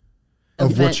that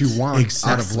of event. what you want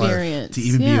out of life. Experience. To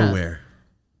even be aware.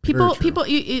 People,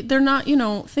 they're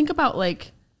not, think about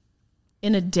like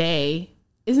in a day,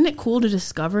 isn't it cool to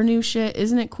discover new shit?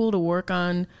 Isn't it cool to work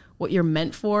on what you're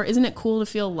meant for? Isn't it cool to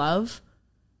feel love?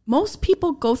 Most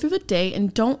people go through the day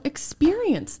and don't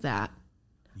experience that.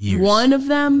 Years. One of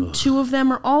them, two of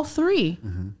them, or all three.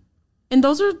 And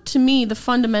those are, to me, the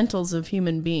fundamentals of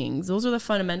human beings. Those are the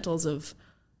fundamentals of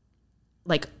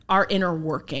like our inner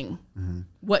working.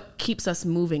 What keeps us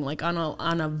moving, like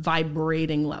on a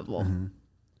vibrating level.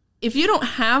 If you don't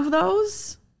have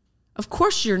those, of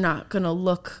course you're not going to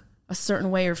look a certain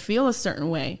way or feel a certain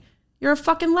way. You're a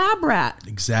fucking lab rat.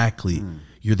 Exactly.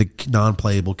 You're the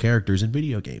non-playable characters in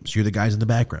video games. You're the guys in the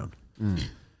background.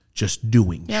 Just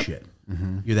doing shit.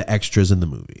 You're the extras in the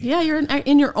movie. Yeah, you're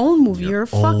in your own movie. You're a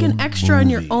fucking extra in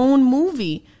your own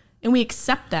movie. And we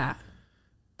accept that.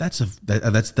 That's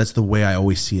the way I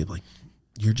always see it. Like,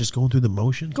 you're just going through the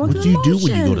motions. Going What through do you the do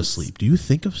when you go to motions. sleep? Do you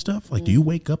think of stuff? Like, do you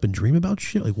wake up and dream about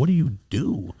shit? Like, what do you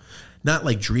do? Not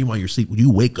like dream while you're asleep. When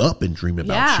you wake up and dream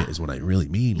about shit is what I really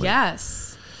mean. Like,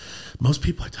 Yes. most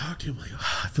people I talk to, I'm like,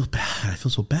 I feel bad. I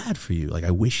feel so bad for you. Like,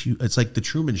 I wish you. It's like the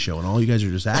Truman Show, and all you guys are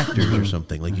just actors or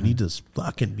something. Like, you need to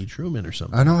fucking be Truman or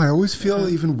something. I know. I always feel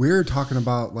even weird talking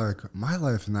about like my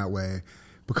life in that way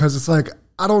because it's like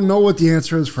I don't know what the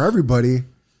answer is for everybody.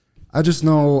 I just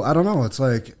know I don't know. It's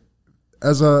like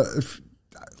as a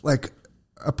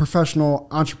professional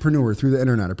entrepreneur through the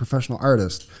internet, a professional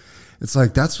artist. It's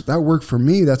like that worked for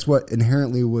me. That's what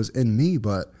inherently was in me,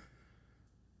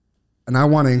 and I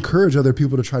want to encourage other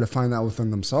people to try to find that within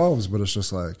themselves. But it's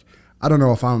just like I don't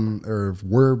know if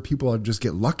where people just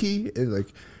get lucky,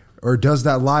 or does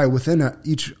that lie within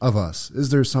each of us? Is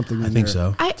there something in there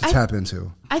so. to tap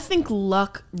into? I think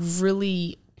luck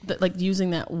really, like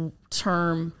using that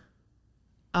term,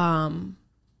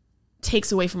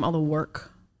 takes away from all the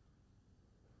work.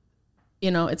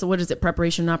 It's what is it?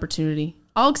 Preparation and opportunity.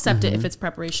 I'll accept it if it's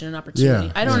preparation and opportunity.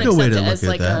 Yeah. I don't There's a good way accept to it look as at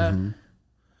like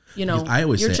that. I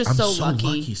always you're say, just I'm so so lucky.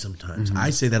 lucky sometimes.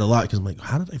 I say that a lot because I'm like,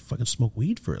 how did I fucking smoke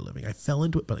weed for a living? I fell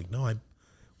into it, but like, no, I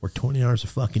worked 20 hours a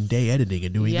fucking day editing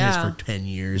and doing this for 10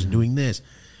 years and doing this.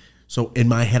 So in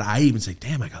my head, I even say,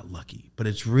 damn, I got lucky. But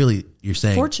it's really, you're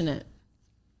saying. Fortunate.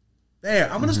 There,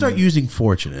 I'm going to start using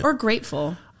fortunate. Or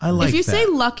grateful. I like if you that. say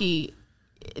lucky,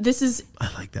 this is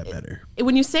I like that better.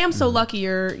 when you say I'm so lucky,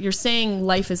 you're saying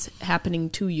life is happening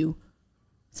to you.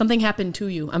 Something happened to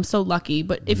you. I'm so lucky.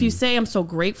 But if you say I'm so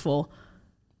grateful,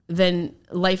 then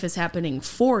life is happening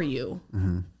for you.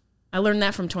 I learned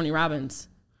that from Tony Robbins.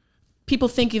 People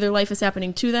think either life is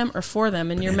happening to them or for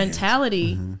them, and your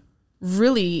mentality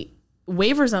really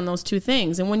wavers on those two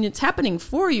things. And when it's happening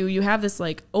for you, you have this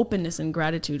like openness and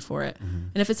gratitude for it.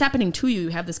 And if it's happening to you, you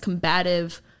have this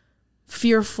combative,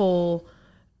 fearful,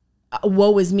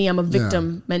 woe is me, I'm a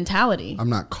victim mentality. I'm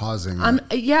not causing it.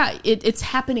 It's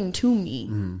happening to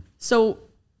me. So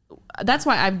that's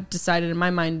why I've decided in my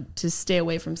mind to stay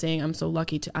away from saying I'm so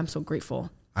lucky to I'm so grateful.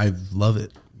 I love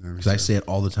it because I say it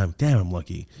all the time. Damn, I'm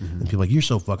lucky. And people are like, you're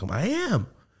so fucking, I am.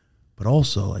 But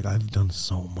also, like, I've done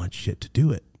so much shit to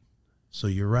do it. So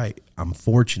you're right. I'm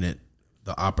fortunate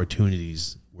the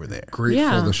opportunities we're there.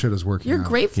 Grateful the shit is working. You're out.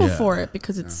 grateful for it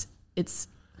because it's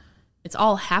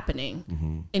all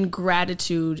happening. And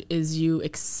gratitude is you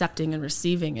accepting and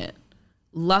receiving it.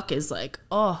 Luck is like,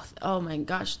 oh my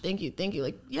gosh, thank you.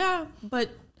 Like, yeah, but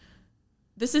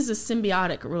this is a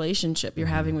symbiotic relationship you're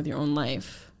having with your own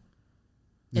life.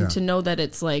 And to know that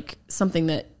it's like something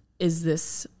that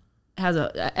has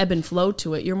a ebb and flow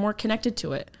to it, you're more connected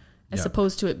to it as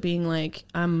opposed to it being like,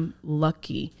 I'm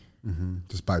lucky.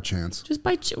 Just by chance.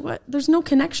 What? There's no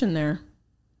connection there.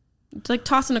 It's like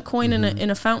tossing a coin in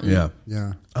a fountain.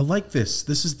 Yeah. I like this.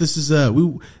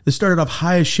 This started off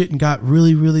high as shit and got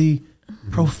really, really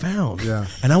profound. Yeah.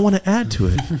 And I want to add to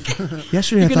it.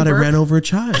 Yesterday I thought I ran over a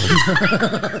child.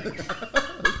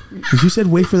 Because you said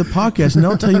wait for the podcast, and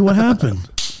I'll tell you what happened.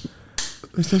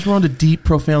 Since we're on to deep,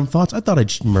 profound thoughts, I thought I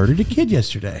just murdered a kid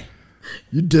yesterday.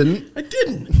 You didn't. I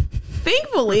didn't.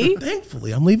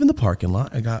 Thankfully, I'm leaving the parking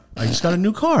lot. I just got a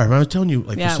new car. And I was telling you,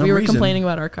 like, for some we were reason, complaining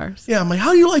about our cars. Yeah, I'm like,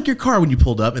 how do you like your car when you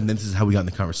pulled up? And then this is how we got in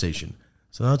the conversation.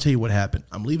 So I'll tell you what happened.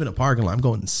 I'm leaving a parking lot. I'm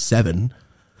going 7,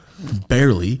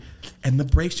 barely, and the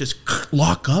brakes just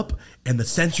lock up, and the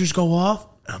sensors go off.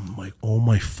 I'm like, oh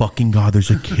my fucking God, there's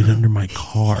a kid under my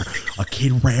car. A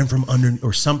kid ran from under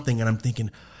or something, and I'm thinking,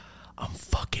 I'm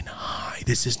fucking high.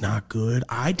 This is not good.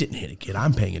 I didn't hit a kid.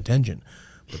 I'm paying attention.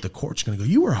 But the court's going to go,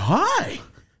 you were high.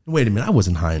 Wait a minute. I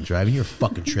wasn't high and driving. You're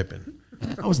fucking tripping.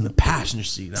 I was in the passenger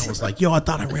seat. And I was like, yo, I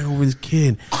thought I ran over this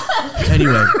kid.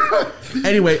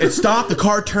 Anyway, it stopped. The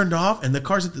car turned off. And the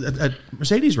car's at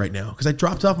Mercedes right now. Because I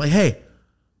dropped off. I'm like, hey,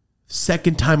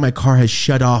 second time my car has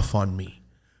shut off on me.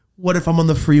 What if I'm on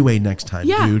the freeway next time,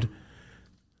 dude?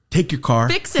 Take your car.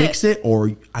 Fix it.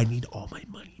 Or I need all my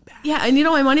money. Yeah, I need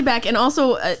all my money back, and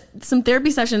also some therapy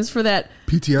sessions for that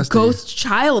PTSD ghost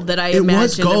child that I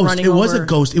imagined running over. It was a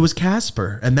ghost. It was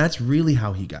Casper, and that's really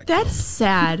how he got killed. That's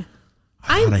sad.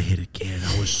 I thought I hit a kid.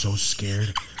 I was so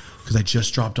scared because I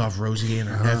just dropped off Rosie and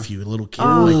her nephew, a little kid.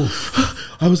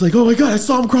 I was like, oh my God, I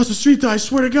saw him cross the street. I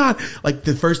swear to God. Like,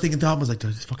 the first thing I thought was like, did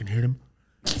I just fucking hit him?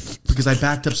 Because I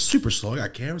backed up super slow. I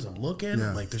got cameras. I'm looking. Yeah.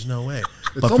 I'm like, there's no way.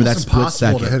 It's but for that split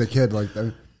second to hit a kid like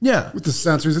that. Yeah. With the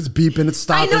sensors, it's beeping, it's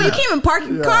stopping. I know, you can't even park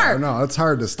your car. No, it's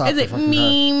hard to stop. Is it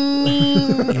me?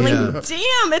 Like,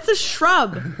 damn, it's a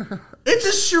shrub. It's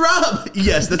a shrub.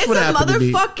 Yes, that's what happened to me.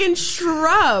 It's a motherfucking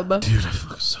shrub. Dude,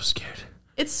 I'm so scared.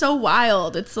 It's so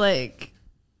wild. It's like...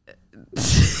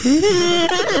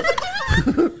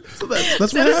 So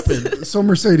that's what happened. So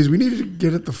Mercedes, we need to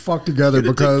get it the fuck together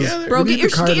because bro, get your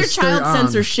child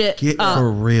sensor shit. Get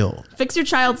for real. Fix your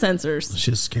child sensors.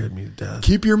 Shit scared me to death.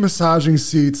 Keep your massaging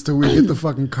seats till we get the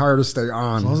fucking car to stay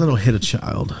on. As long as I don't hit a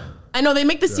child. I know they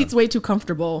make the seats way too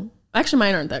comfortable. Actually,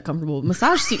 mine aren't that comfortable.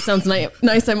 Massage seat sounds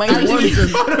nice. I might.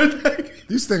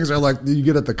 These things are like you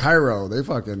get at the Cairo. They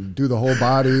fucking do the whole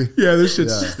body. Yeah, this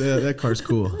shit's that car's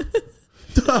cool.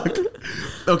 Doug.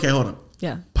 Okay, hold on.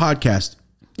 Yeah. Podcast.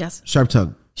 Yes. Sharp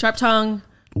Tongue.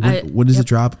 When does it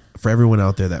drop for everyone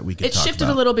out there that we can talk about? It shifted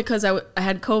a little because I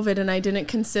had COVID and I didn't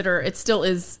consider, it still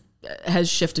has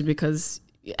shifted because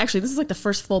actually this is like the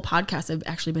first full podcast I've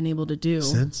actually been able to do.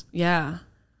 Since? Yeah.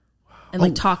 And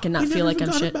like talk and not feel like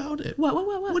I'm shit. About it. What?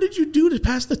 What did you do to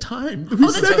pass the time? I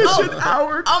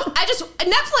just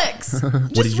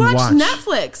Netflix. Just watch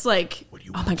Netflix. Like,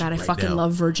 oh my God, I fucking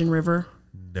love Virgin River.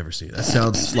 Never seen it. That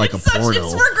sounds like a porno.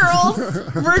 It's for girls.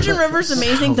 Virgin River's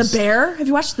amazing. The Bear. Have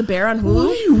you watched The Bear on Hulu?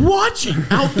 What are you watching?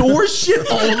 Outdoor shit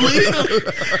only?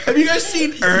 Have you guys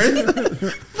seen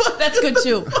Earth? That's good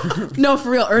too. No, for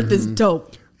real. Earth is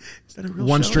dope. Is that a real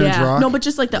One show? Strange Rock? No, but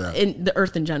just like the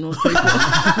Earth in general. Is pretty cool.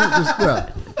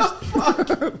 I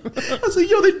was like,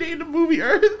 yo, they named the movie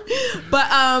Earth.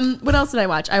 But what else did I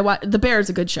watch? The Bear is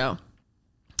a good show.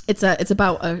 It's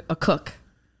about a cook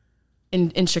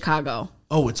in Chicago.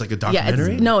 Oh, it's like a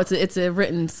documentary? Yeah, it's a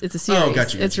series. Oh,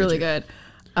 gotcha. It's really good.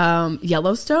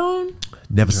 Yellowstone?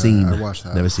 Never seen. I watched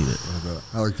that. Never seen it.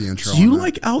 I like the intro. So you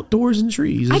like outdoors and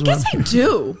trees? I guess I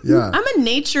do. Yeah. I'm a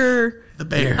nature. The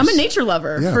Bears. I'm a nature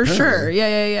lover for apparently. sure.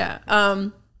 Yeah.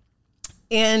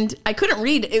 And I couldn't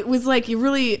read. It was like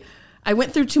I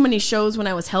went through too many shows when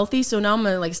I was healthy, so now I'm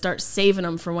gonna like start saving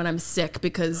them for when I'm sick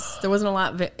because there wasn't a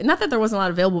lot. Not that there wasn't a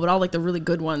lot available, but all like the really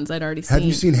good ones I'd already seen. Have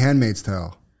you seen Handmaid's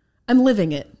Tale? I'm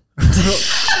living it.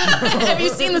 Have you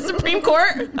seen the Supreme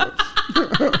Court?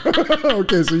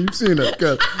 Okay, so you've seen it.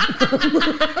 Good.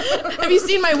 Have you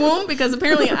seen my womb? Because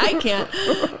apparently I can't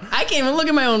even look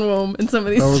at my own womb in some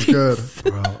of these That was things.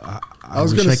 good. Bro, I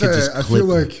was gonna say, I feel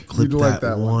like clip you'd like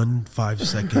that one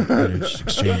 5-second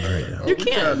exchange right now. You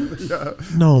can. Yeah.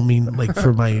 No, I mean like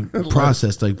for my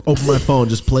process, like open my phone,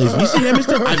 just plays. You see that,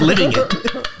 Mister? I'm living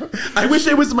it. I wish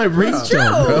it was my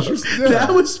ringtone.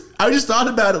 That was. I just thought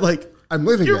about it like. I'm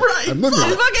living You're it. right. I'm living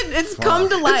it. It's come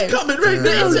to life. It's coming right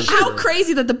now. It's how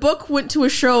crazy that the book went to a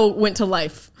show, went to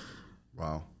life.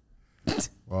 Wow.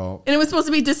 Well, And it was supposed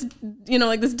to be just,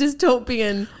 like this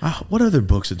dystopian What other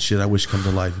books and shit I wish come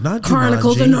to life? Not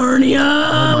Chronicles Jumanji. of Narnia.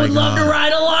 Oh my I would love to God.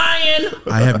 ride a lion.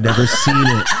 I have never seen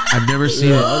it. I've never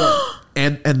seen it.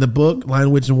 And the book,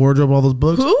 Lion, Witch, and Wardrobe, all those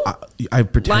books. Who? I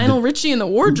pretended. Lionel Richie in the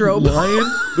wardrobe. Lion,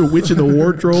 the Witch in the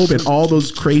Wardrobe, and all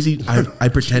those crazy. I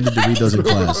pretended to read those in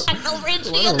class. Lionel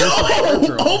Richie.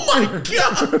 Oh my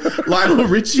God! Lionel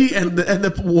Richie and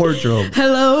the wardrobe.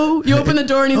 Hello. You open the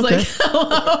door and he's Okay. like,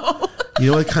 hello.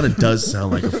 You know, it kind of does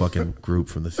sound like a fucking group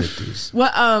from the 50s.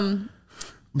 What? I'm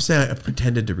saying I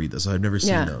pretended to read this. I've never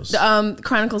seen Yeah. those.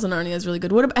 Chronicles of Narnia is really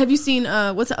good. Have you seen?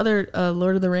 What's the other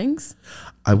Lord of the Rings?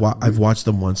 I've watched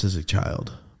them once as a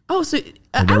child. Oh, so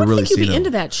I never would really think you'd be seen 'em. into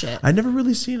that shit. I never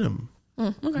really seen them.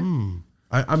 Okay.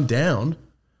 I'm down,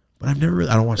 but I've never.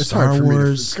 I don't watch it's Star hard for me.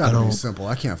 Wars. It's I got to don't. be simple.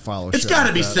 I can't follow. It's shit got to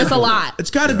like be that. simple. It's a lot. It's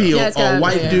got to be Yeah, it's a gotta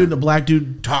white be, dude and a black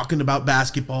dude talking about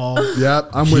basketball. Yep,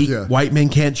 I'm with you. White men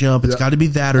can't jump. It's Yep. got to be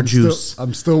that or juice.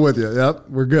 I'm still with you. Yep,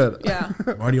 we're good. Yeah.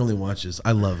 Marty only watches.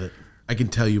 I love it. I can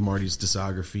tell you Marty's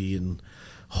discography and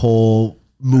whole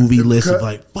movie list of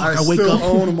like, fuck, I wake still up.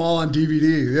 own them all on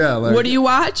DVD. Yeah, like What do you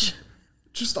watch?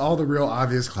 just all the real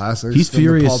obvious classics. He's from the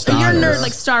furious Pulp style. You're a Fiction nerd era.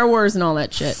 like Star Wars and all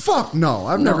that shit. Fuck no,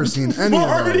 I've never seen any of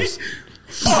Marty? those.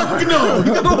 Fuck no.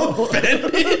 You're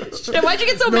offended. Yeah, why'd you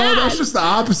get so No, mad? that's just the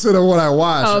opposite of what I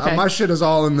watch. Oh, okay. My shit is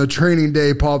all in the Training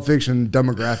Day Pulp Fiction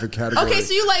demographic category. Okay,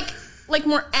 so you like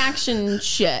more action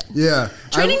shit. yeah,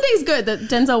 Training Day's good. That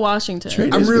Denzel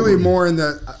Washington. I'm really more in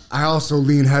the. I also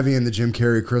lean heavy in the Jim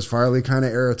Carrey, Chris Farley kind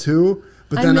of era too.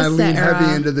 But I then I miss that lean heavy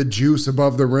era. into the Juice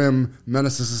Above the Rim,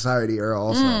 Menace to Society era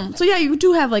also. So yeah, you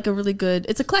do have like a really good.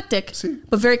 It's eclectic, See?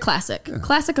 but very classic.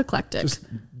 Classic eclectic. Just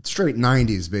straight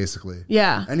 90s basically.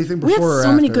 yeah. Anything We had before or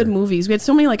so many after. good movies. We had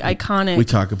so many like iconic. We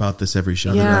talk about this every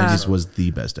show. Yeah. The 90s was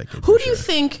the best decade. Who for do you sure.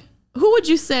 think? Who would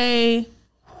you say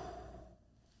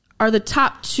are the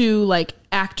top two like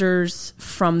actors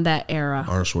from that era?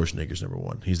 Arnold Schwarzenegger's number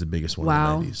one. He's the biggest one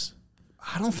Wow. in the 90s.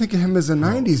 I don't think of him as a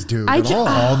 90s dude I at ju- all.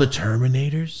 All the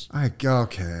Terminators.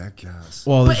 Okay, I guess.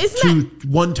 Well, But there's isn't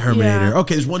one Terminator. Yeah.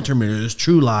 Okay, there's one Terminator. There's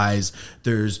True Lies.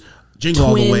 There's Jingle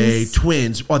All the Way. Twins.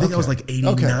 Twins. Oh, I think that was like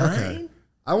 89. Okay.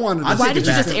 I wanted to I'd Why take did it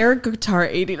you back. just air guitar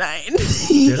 89?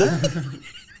 Did I?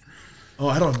 Oh,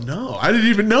 I don't know. I didn't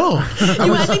even know.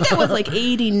 I think that was like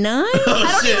 89. I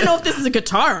don't shit. even know if this is a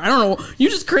guitar. I don't know. You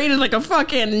just created like a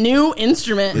fucking new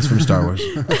instrument. It's from Star Wars.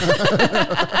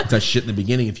 It's that shit in the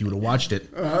beginning if you would have watched it.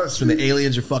 It's when the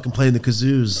aliens are fucking playing the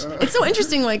kazoos. It's so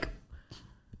interesting, like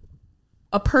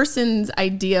a person's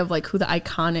idea of like who the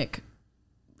iconic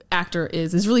actor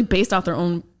is really based off their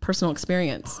own personal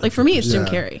experience. Like for me, it's Jim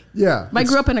Carrey. Yeah. I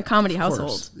grew up in a comedy Of household.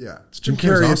 course. Yeah. It's Jim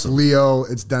Jim Carrey's Carrey, it's awesome. Leo,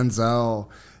 it's Denzel,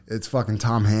 it's fucking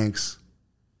Tom Hanks.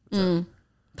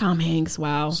 Tom Hanks,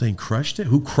 wow. Saying crushed it?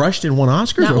 Who crushed it and won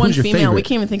Oscars? Not or one who's your female. favorite? We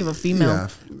can't even think of a female. Yeah.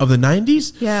 Of the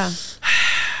 90s? Yeah.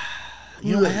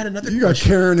 You know, I had another You got question.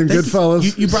 Karen and Thank you.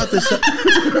 Goodfellas. You brought this up.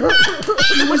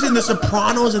 She was in The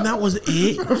Sopranos, and that was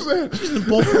it. She's in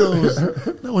both of those.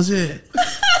 That was it.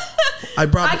 We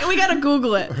gotta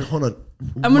Google it. Hold on.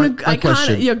 I'm gonna. My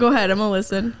question. Yeah, go ahead. I'm gonna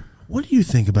listen. What do you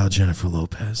think about Jennifer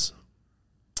Lopez?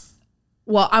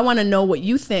 Well, I want to know what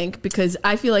you think because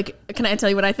I feel like. Can I tell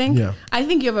you what I think? Yeah. I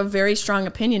think you have a very strong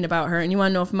opinion about her, and you want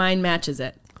to know if mine matches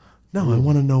it. No, I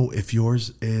want to know if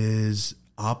yours is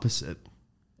opposite.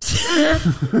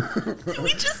 Did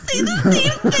we just say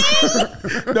the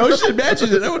same thing? No, shit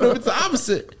matches it. I don't know if it's the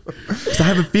opposite. 'Cause I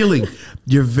have a feeling.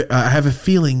 I have a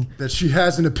feeling. That she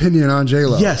has an opinion on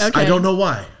J-Lo. Yes, Okay. I don't know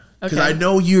why. Because Okay. I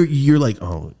know you're like,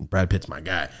 oh, Brad Pitt's my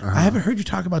guy. I haven't heard you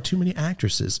talk about too many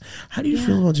actresses. How do you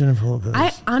feel about Jennifer Lopez?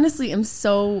 I honestly am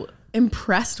so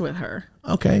impressed with her.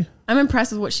 Okay. I'm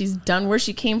impressed with what she's done, where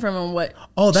she came from, and what.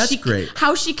 Oh, that's great.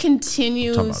 How she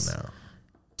continues Talk about now.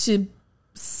 to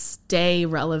stay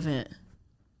relevant,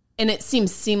 and it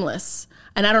seems seamless.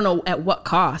 And I don't know at what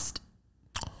cost.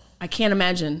 I can't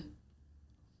imagine.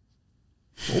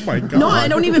 Oh my god. No, I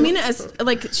don't even mean it as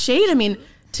like shade. I mean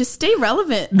to stay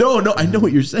relevant. No, I know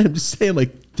what you're saying. I'm just saying,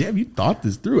 like, damn, you thought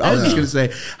this through. I was just gonna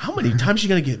say, how many times is she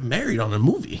gonna get married on a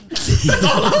movie? That's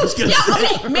all I was gonna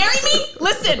say. Okay, marry me.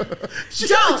 Listen, She's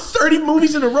got like 30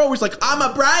 movies in a row where it's like, I'm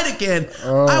a bride again.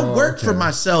 I worked for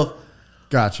myself.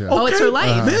 Gotcha. Oh, it's her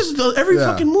life. This is every Yeah.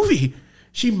 fucking movie.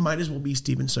 She might as well be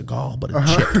Steven Seagal, but a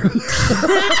chick.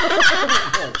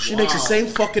 She makes the same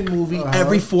fucking movie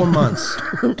every 4 months.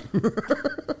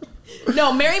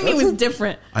 No, Marry Me was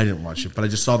different. I didn't watch it, but I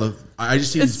just saw I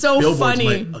just see It's these so billboards.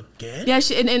 funny. I'm like, again? Yeah,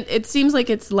 and it seems like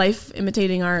it's life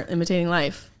imitating art, imitating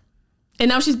life. And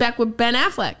now she's back with Ben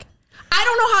Affleck. I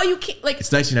don't know how you can't, like...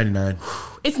 It's 1999.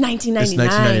 It's 1999. It's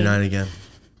 1999 again.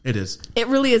 It is. It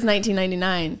really is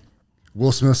 1999.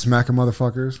 Will Smith smacking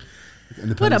motherfuckers. What a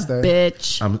Independence Day.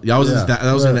 bitch.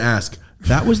 I was going to ask.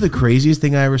 That was the craziest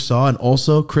thing I ever saw, and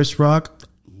also Chris Rock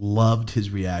loved his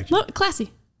reaction. Look,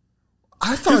 classy.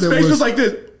 I thought His it face was was like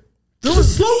this. There was a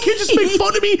slow kid just make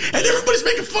fun of me, and everybody's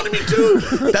making fun of me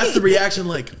too. That's the reaction.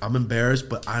 Like, I'm embarrassed,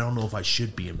 but I don't know if I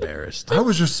should be embarrassed. I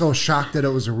was just so shocked that it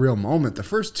was a real moment. The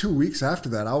first 2 weeks after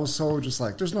that, I was so just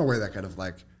like, there's no way that could have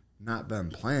like not been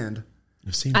planned.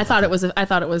 I thought it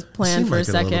was planned for a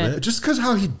second. Just because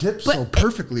how he dipped so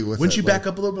perfectly with it. Wouldn't you back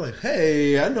up a little bit? Like,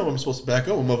 hey, I know I'm supposed to back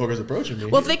up when motherfuckers approaching me.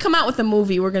 Well, if they come out with a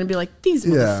movie, we're going to be like, these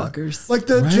motherfuckers. Like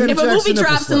the Right? Janet If a movie Jackson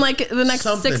drops episode. in like the next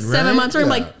Something, 6-7 right? months, we're Yeah.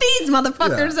 like, these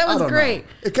motherfuckers, that I was don't great.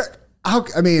 know.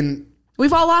 I mean,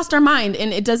 We've all lost our mind,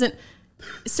 and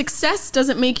success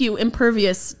doesn't make you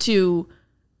impervious to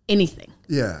anything.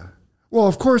 yeah. Well,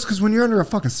 of course, because when you're under a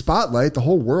fucking spotlight, the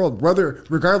whole world,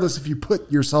 regardless if you put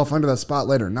yourself under that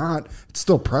spotlight or not, it's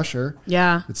still pressure.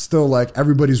 Yeah. It's still like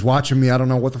everybody's watching me. I don't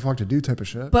know what the fuck to do type of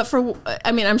shit. But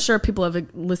I'm sure people have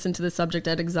listened to the subject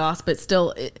at exhaust, but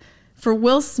still, for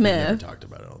Will never Smith, talked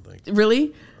about it, I don't think.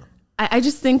 really, I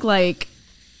just think like,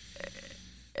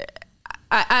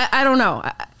 I don't know.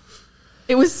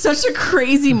 It was such a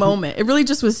crazy moment. It really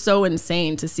just was so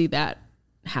insane to see that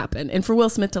happen. And for Will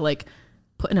Smith to like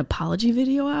put an apology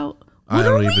video out. What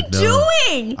are we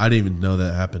doing? I didn't even know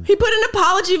that happened. He put an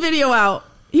apology video out.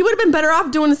 He would have been better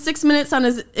off doing 6 minutes on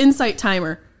his insight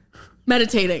timer,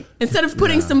 meditating, instead of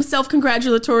putting some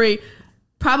self-congratulatory,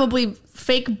 probably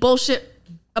fake bullshit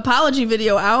apology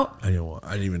video out. I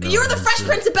didn't even know. You're the Fresh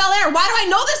Prince of Bel-Air. Why do I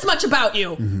know this much about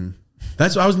you? Mm-hmm.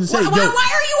 That's what I was going to say.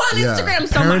 Why are you on Instagram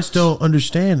so much? Parents don't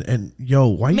understand. And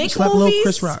why you Make slap movies. little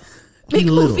Chris Rock? Make Be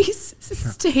little. movies.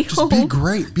 Stay Just home. be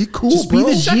great. Be cool, Just be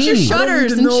bro. the Shut your genie.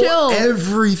 shutters I and don't need to know chill.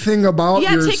 everything about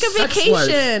Yeah, your take a sex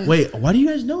vacation. life. Wait, why do you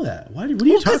guys know that? What are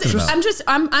you talking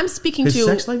about? I'm speaking His to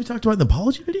sex life you talked about in the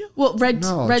apology video? well, Red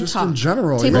Just Talk in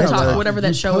general. Table yeah, Talk, like, whatever that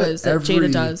you show put is that every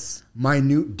Jada does.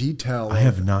 Minute detail. I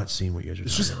have not seen what you guys are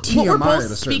It's talking just about. TMI What we're at a both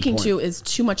certain speaking point. to is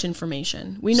too much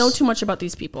information. We know too much about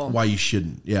these people. Why you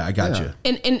shouldn't. Yeah, I got you.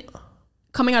 And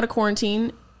coming out of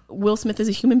quarantine, Will Smith is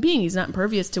a human being. He's not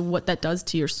impervious to what that does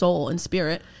to your soul and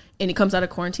spirit. And he comes out of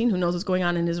quarantine. Who knows what's going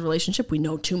on in his relationship? We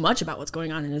know too much about what's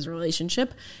going on in his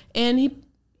relationship. And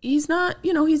he's not,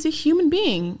 he's a human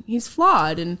being. He's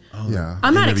flawed. And Yeah.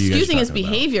 I'm not Whatever you guys excusing his talking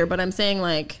about. behavior, but I'm saying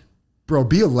like, Bro,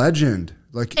 be a legend.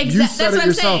 Like you That's said what it I'm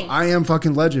yourself. saying. I am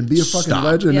fucking legend. Be a fucking Stop.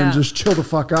 legend Yeah. and just chill the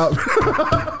fuck out.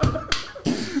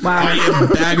 I am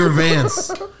Bagger Vance.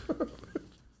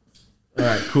 All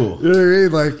right, cool. You know what I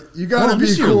mean? Like you gotta Oh, be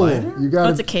this your cool. lighter? You oh, gotta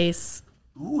it's a case.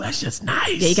 Ooh, that's just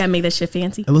nice. Yeah, you gotta make that shit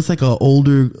fancy. It looks like an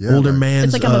older like-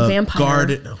 man's It's like I'm a vampire.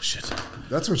 garden. Oh shit!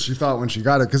 That's what she thought when she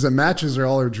got it because it matches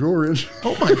all her jewelry. And shit.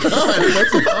 Oh my god!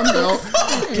 That's a thumbnail.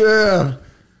 Yeah.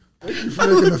 Thank you for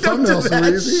making the thumbnail so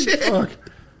that easy. shit. Fuck.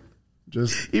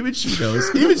 Just Even she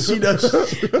knows. Even she knows.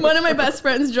 One of my best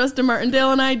friends, Justin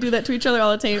Martindale, and I do that to each other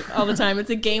all the time. It's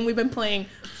a game we've been playing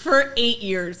for 8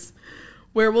 years,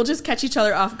 where we'll just catch each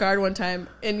other off guard one time,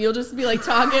 and you'll just be like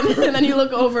talking, and then you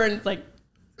look over, and it's like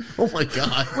Oh my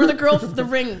god! we're the girl from the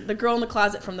Ring, the girl in the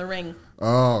closet from the Ring.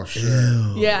 oh shit.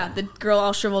 Yeah, the girl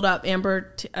all shriveled up,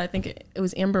 Amber. I think it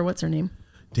was Amber. What's her name?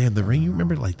 Damn, the ring. You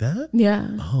remember it like that? Yeah,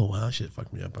 Oh wow, shit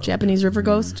fucked me up. Japanese river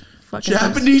ghost. Fucking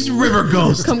Japanese river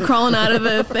ghost. come crawling out of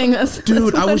the thing.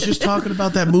 Dude, I was just talking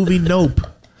about that movie Nope.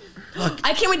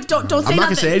 I can't wait. Don't say I'm not nothing.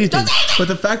 gonna say anything, Don't say anything. but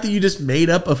the fact that you just made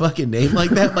up a fucking name like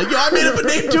that, like, yo, I made up a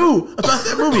name too about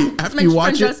that movie. After my you friend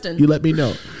watch it, Justin. you let me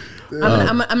know.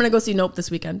 I'm gonna go see Nope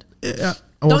this weekend. Yeah,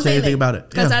 I won't say anything about it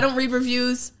because Yeah. I don't read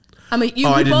reviews. We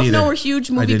I didn't both either. know we're huge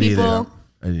I movie didn't people. Either, no.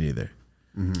 I didn't either.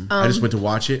 I just went to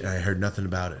watch it and I heard nothing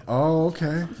about it. Oh,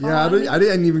 okay. Yeah, I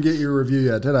didn't even get your review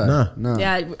yet, did I? No.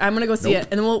 Yeah, I'm gonna go see it,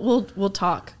 and then we'll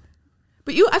talk.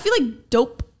 But I feel like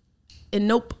Dope and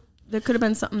Nope. There could have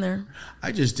been something there.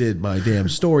 I just did my damn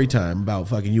story time about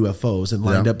fucking UFOs and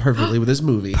lined up perfectly with this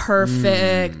movie.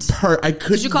 Perfect. I couldn't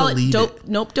Did you call it believe Dope?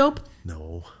 Nope, Dope.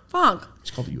 No, Fuck.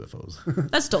 it's called UFOs.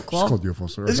 That's still cool. It's called UFO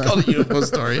story. It's called the UFO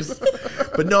stories.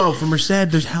 But no, for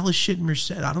Merced, there's hella shit in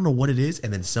Merced. I don't know what it is.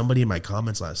 And then somebody in my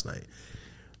comments last night,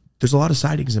 there's a lot of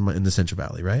sightings in the Central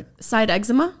Valley, right? Side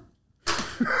eczema.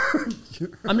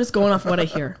 I'm just going off what I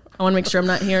hear. I want to make sure I'm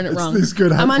not hearing it wrong. these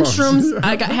good I'm on headphones. shrooms.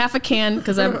 I got half a can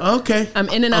because I'm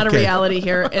in and out of Okay. reality reality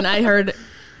here, and I heard.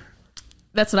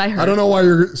 That's what I heard. I don't know why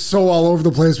you're so all over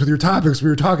the place with your topics. We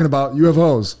were talking about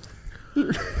UFOs.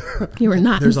 You were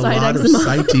not There's a inside lot eczema. of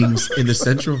sightings in the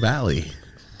Central Valley.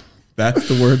 That's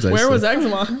the words I Where said. was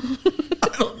eczema? I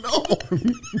don't know.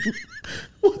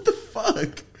 What the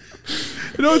fuck?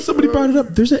 You know, somebody brought it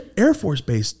up. There's an Air Force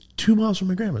base 2 miles from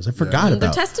my grandma's. I forgot They're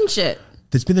about. testing shit.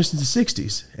 That's been there since the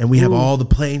 60s. And we have all the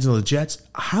planes and all the jets.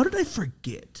 How did I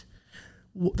forget?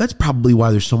 Well, that's probably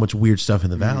why there's so much weird stuff in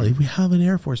the valley. We have an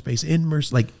Air Force base in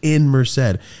Merced.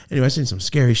 Anyway, I seen some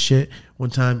scary shit one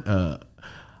time.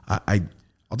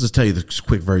 I'll just tell you the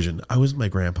quick version. I was with my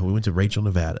grandpa. We went to Rachel,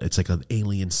 Nevada. It's like an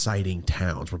alien sighting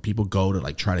towns where people go to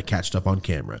like try to catch stuff on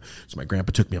camera. So my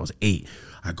grandpa took me. I was 8.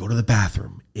 I go to the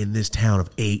bathroom in this town of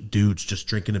 8 dudes just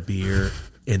drinking a beer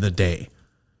in the day.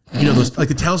 You know, those like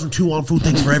the towns from 2 on food,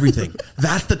 thanks for everything.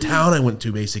 That's the town I went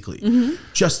to, basically.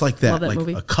 Just like that. Love that Like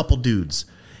movie. a couple dudes.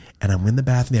 And I'm in the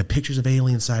bathroom. They have pictures of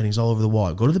alien sightings all over the wall.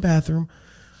 I go to the bathroom.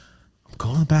 I'm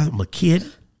going to the bathroom. I'm a kid.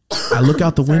 I look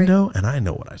out the window and I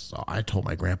know what I saw. I told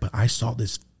my grandpa, I saw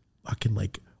this fucking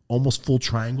like almost full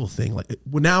triangle thing. Like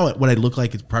now what I look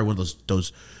like is probably one of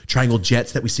those triangle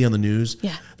jets that we see on the news.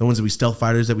 Yeah. The ones that we stealth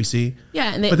fighters that we see.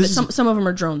 Yeah, and But this some of them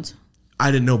are drones. I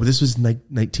didn't know, but this was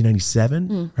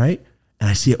 1997, right? And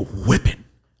I see it whipping.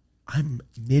 I'm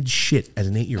mid shit as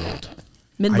an 8-year-old.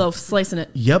 Mid loaf, slicing it.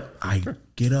 Yep. I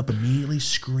get up immediately,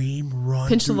 scream, run.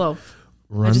 Pinch the through- loaf.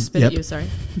 Run. I just spit at Yep. you, sorry.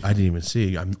 I didn't even see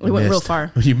you. We went real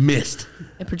far. You missed.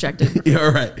 It projected. Yeah,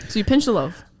 all right. So you pinch the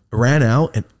loaf. Ran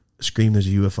out and screamed there's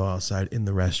a UFO outside in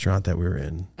the restaurant that we were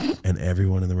in. And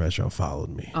everyone in the restaurant followed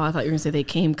me. Oh, I thought you were going to say they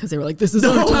came because they were like, this is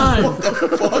our time.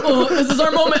 Oh, this is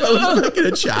our moment. I was like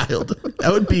a child.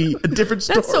 That would be a different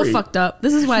story. That's so fucked up.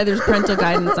 This is why there's parental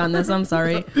guidance on this. I'm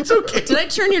sorry. It's okay. Did I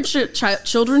turn your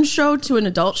children's show to an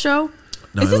adult show?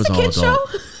 No, is it this was a all kid's adult.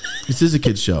 show? This is a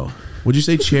kid's show. Would you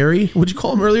say Cherry? What'd you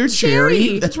call him earlier?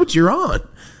 Cherry. That's what you're on.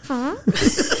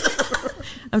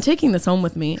 I'm taking this home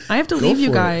with me. I have to leave you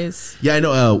for it. guys. Yeah, I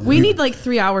know. We need like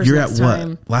 3 hours You're next at what?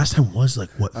 time. Last time was like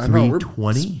what? I know, we're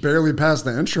 3:20. barely past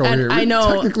the intro And here. I We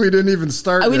know. technically didn't even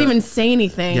start. I wouldn't yet. even say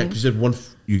anything. Yeah, because you said one.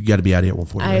 You got to be out of here at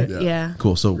 1:40. Right? Yeah.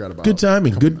 Cool. So got about good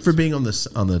timing. a couple Good for being on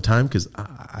the time because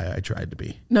I tried to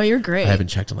be. No, you're great. I haven't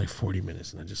checked in like 40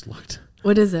 minutes and I just looked.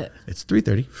 What is it? It's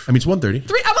 3:30. I mean, it's 1:30.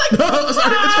 I'm like, Oh,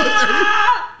 sorry, it's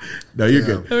 1:30. No, you're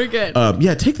good. we're good.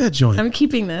 Yeah, take that joint. I'm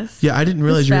keeping this. Yeah, I didn't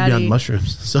realize It's you were gonna be fatty. on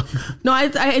mushrooms. So No, I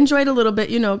enjoyed a little bit,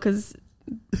 because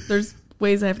there's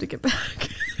ways I have to get back.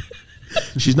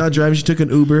 she's not driving. She took an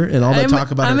Uber, and all that I'm-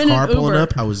 talk about I'm her in car an pulling Uber.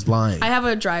 up. I was lying. I have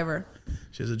a driver.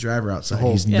 She has a driver outside.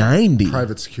 whole- He's Yeah. 90.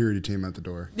 Private security team at the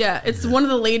door. Yeah, it's one of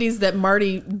the ladies that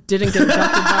Marty didn't get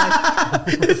abducted by.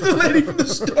 It's the lady from the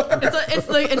store.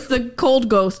 It's the cold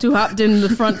ghost who hopped in the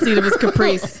front seat of his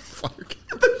Caprice. Fuck.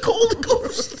 The cold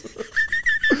ghost.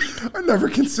 I never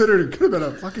considered it could have been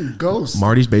a fucking ghost.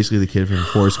 Marty's basically the kid from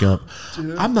Forrest Gump.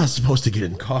 I'm not supposed to get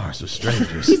in cars with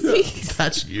strangers.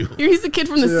 That's you. He's the kid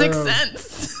from The Yeah. Sixth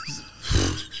Sense.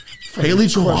 Haley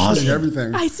Joel Questioning Osment.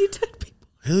 everything. I see dead people.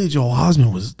 Haley Joel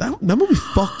Osment was that movie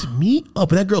fucked me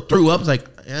up. And that girl threw up. I was like,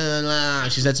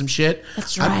 she said some shit.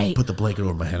 That's I right. put the blanket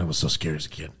over my head. I was so scared as a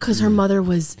kid. Because her mother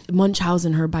was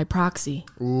Munchausen her by proxy.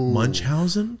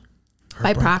 Munchausen? Her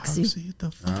By proxy.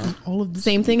 The fuck is all of this?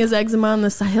 Same thing as eczema on the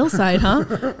hillside, huh?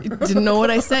 Didn't know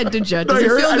what I said, did you? Does I it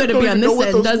heard- feel I good to don't be on even know this what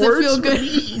end? those Does it feel words good?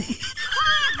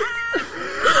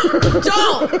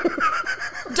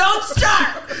 Don't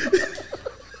start.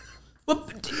 Well,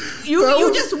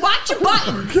 you just watch your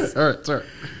buttons. All right, sorry.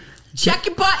 Check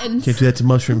your buttons. Can't do that to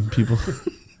mushroom people.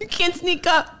 You can't sneak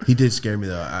up. He did scare me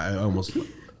though.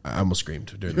 I almost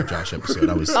screamed during the Josh episode.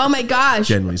 I was Oh my gosh.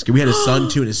 genuinely scared. We had his son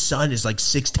too, and his son is like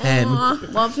 6'10". Aw,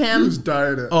 love him. Just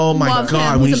died it. Oh my Love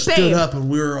god! him. When he He's a stood babe. up and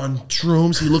we were on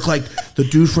shrooms, he looked like the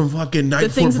dude from fucking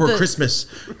Night things Before that the- Christmas.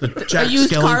 The A Jack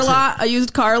used car Skellington. lot. A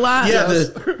used car lot. Yeah,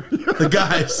 the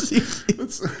guys.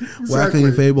 Exactly.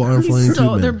 Wacking Fable, arm flailing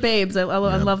So tube they're man. babes. I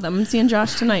love them. I'm seeing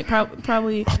Josh tonight. Probably.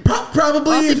 Probably.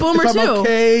 I'll see if Boomer I'm too.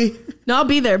 okay. No, I'll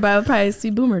be there, but I'll probably see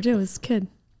Boomer too. His kid.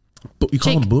 But you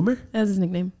call Jake. him Boomer? That's his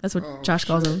nickname. That's what Josh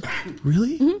calls him.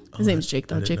 Really? His name's Jake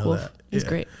though. I didn't Jake know Wolf. that. He's Yeah.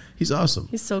 great. He's awesome.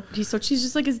 He's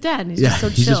just like his dad. And he's Yeah, just so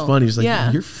chill. he's just funny. He's like,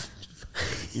 yeah.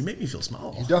 you make me feel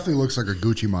small. He definitely looks like a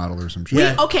Gucci model or some shit.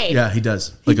 Yeah, okay. Yeah, he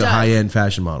does. Like a does. high-end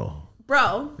fashion model.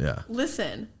 Bro. Yeah.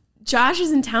 Listen. Josh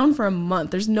is in town for a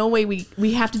month. There's no way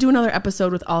we have to do another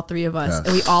episode with all three of us, Yes.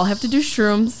 and we all have to do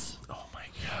shrooms. Oh my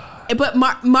god. But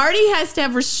Marty has to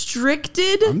have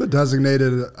restricted I'm the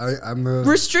designated. I'm the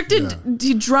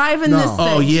to drive in No. this thing.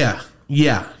 Oh yeah.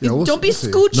 Yeah. Don't be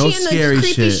scooching No the scary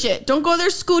creepy shit. shit. Don't go there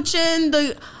scooching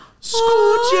the. Scooching.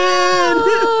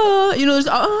 You know,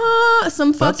 there's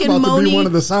some That's fucking about to be moany. one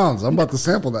of the sounds. I'm about to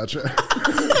sample that shit.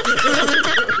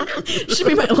 Should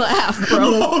be my laugh,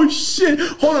 bro. Oh shit!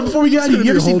 Hold on, before we get out of here,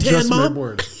 you ever seen Tan Mom? You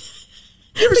ever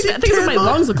seen I think that's Tan what my Mom?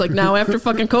 lungs look like now after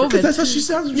fucking COVID. Because that's how she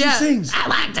sounds when she sings. I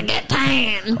like to get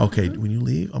tan. Okay, when you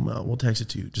leave, we'll text it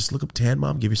to you. Just look up Tan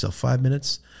Mom, give yourself 5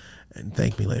 minutes, and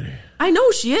thank me later. I know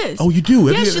she is. Oh, you do?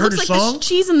 Have Yeah, you she heard looks her like song? the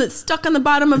cheese that's stuck on the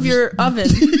bottom of your oven.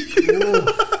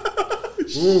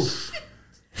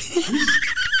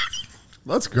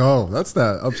 Let's go. That's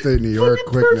that upstate New York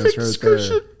quickness right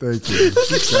there. Thank you.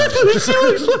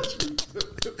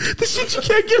 The shit you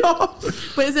can't get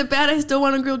off. But is it bad? I still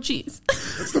want a grilled cheese.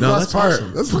 That's the best part.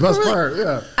 awesome. That's the best part.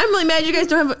 Yeah. I'm really mad you guys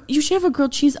don't have. You should have a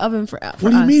grilled cheese oven for us.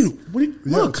 What do you mean? What do you,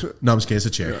 Yeah, look. it's- No, I'm just kidding. It's a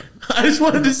chair. I just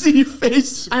wanted to see your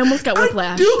face. I almost got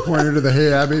whiplash. Pointer to the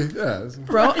Hey Abby. Yeah.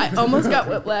 Bro, I almost got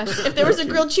whiplash. If there was a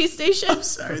grilled cheese station, I'm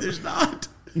sorry, there's not.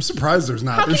 I'm surprised there's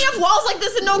not. how can you have walls like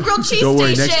this and no grilled cheese Don't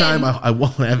worry. station? Next time I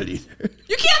won't have it either.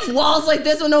 You can't have walls like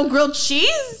this with no grilled cheese.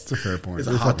 It's a fair point. It's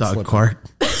a We hot fucking dog slipped. cart.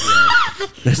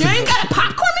 You ain't got a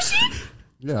popcorn machine?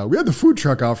 Yeah, we had the food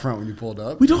truck out front when you pulled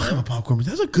up. We don't have a popcorn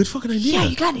machine. That's a good fucking idea. Yeah,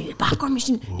 you got a popcorn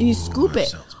machine and you scoop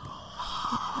it.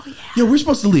 Yeah, we're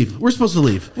supposed to leave. We're supposed to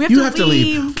leave. We have you to have to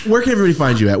leave. leave. Where can everybody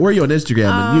find you at? Where are you on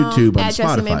Instagram and YouTube and At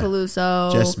Spotify? Jessimae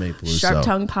Peluso. Jessimae Peluso. Sharp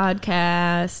Tongue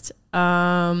Podcast.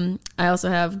 I also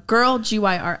have Girl,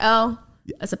 GYRL.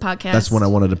 That's a podcast. That's one I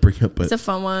wanted to bring up, but It's a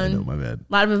fun one. I know, my bad. A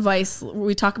lot of advice.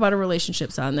 We talk about our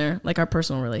relationships on there, like our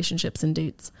personal relationships and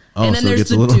dates. Oh, and then so it there's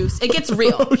gets a the little- deuce. It gets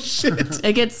real. Oh shit!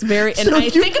 It gets very. And So I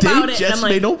if you think about date it. And I'm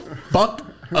Jessimae, like, don't fuck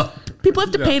up. people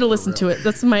have to pay to listen to it.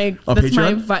 That's my. On That's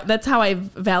Patreon? my. That's how I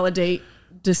validate.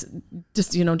 Just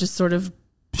sort of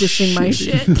dishing my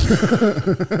shit.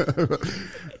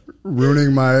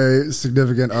 Ruining my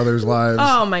significant other's lives.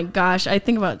 Oh my gosh! I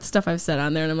think about stuff I've said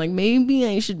on there, and I'm like, maybe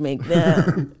I should make that.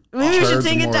 Maybe I should Charge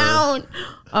take it more.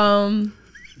 down.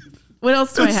 What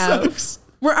else do I have? Sucks.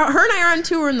 Her and I are on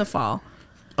tour in the fall.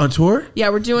 On tour? Yeah,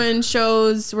 we're doing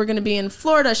shows. We're going to be in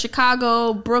Florida,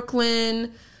 Chicago,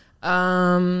 Brooklyn,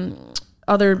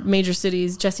 other major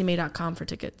cities. Jessimae.com for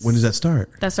tickets. When does that start?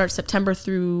 That starts September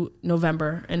through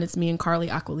November, and it's me and Carly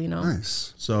Aquilino.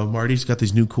 Nice. So Marty's got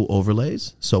these new cool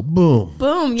overlays. So boom,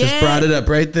 Boom! Yeah, just brought it up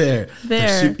right there.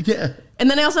 There. Yeah. And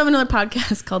then I also have another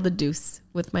podcast called The Deuce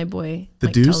with my boy The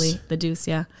Mike Deuce? Tully. The Deuce,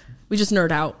 yeah. We just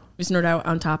nerd out. We just nerd out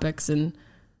on topics and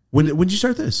When did you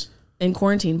start this? in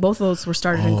quarantine. Both of those were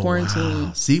started in quarantine.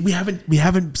 Wow. See, we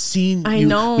haven't seen. I you.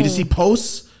 know. We just see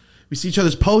posts. We see each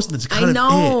other's posts, and it's kind I of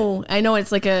know. I know.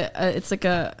 It's like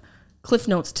a cliff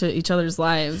notes to each other's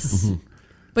lives.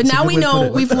 But now a we good way to know. put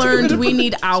it. We've learned we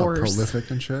need So hours. prolific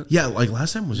and shit. Yeah, like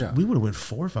last time Yeah. we would have went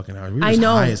 4 fucking hours. We were I just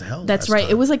know. high as hell. That's last right.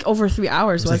 time. It was like over 3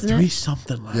 hours, It was wasn't like 3 it?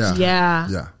 something last Yeah. time. Yeah.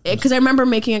 Yeah. Because I remember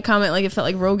making a comment like it felt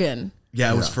like Rogan.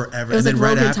 Yeah, it was forever. It was and then like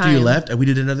right Rogan after you time. left, and we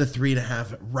did another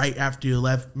 3.5 right after you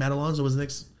left. Matt Alonso was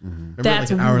next. Remember,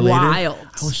 That's like an hour wild. later?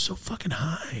 I was so fucking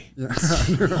high.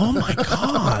 Oh my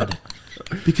God.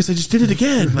 Because I just did it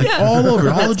again. Like all over.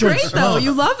 All the That's joints. great though. Oh,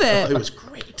 You love it. It was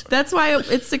great. That's why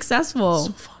it's successful.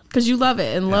 So fun. Because you love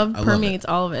it, and love I love permeates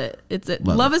all of it.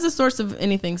 Love it. is a source of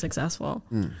anything successful.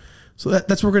 So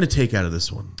that's what we're going to take out of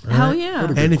this one. all Hell right? yeah.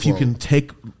 What a And good if you quote. can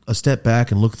take a step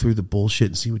back and look through the bullshit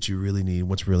and see what you really need,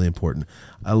 what's really important.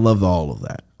 I love all of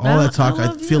that. All I that talk, I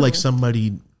love feel you. like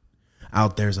somebody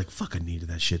out there is like, fuck, I needed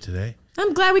that shit today.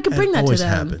 I'm glad we could bring And it that to always them.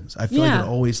 happens. I feel like it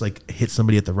always like hits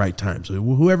somebody at the right time. So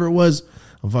whoever it was,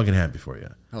 I'm fucking happy for you.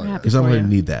 We're happy Because I'm for going to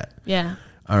you. need that. Yeah.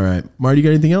 All right. Marty, you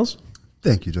got anything else?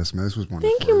 Thank you, Jessimae. This was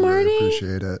wonderful. Thank you, I really Marty.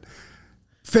 appreciate it.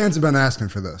 Fans have been asking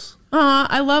for this.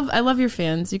 I love your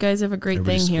fans. You guys have a great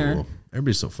Everybody's thing here. cool.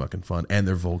 Everybody's so fucking fun. And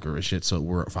they're vulgar as shit, so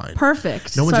we're fine.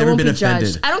 Perfect. No one's I ever won't been be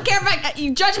judged. offended. I don't care if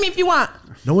you judge me if you want.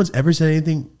 No one's ever said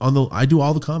anything on the. I do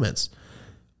all the comments.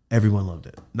 Everyone loved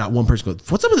it. Not one person goes,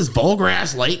 "What's up with this vulgar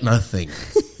ass late?" Nothing.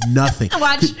 Nothing.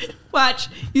 Watch.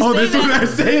 You Oh, say that's what I that.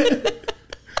 say it.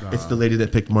 It's the lady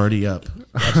that picked Marty up.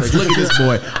 I was like, look at this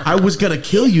boy. I was gonna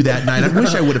kill you that night. I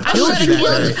wish I would have killed you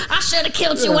that night. I should have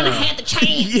killed you when I had the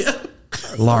chance. Yeah.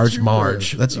 Large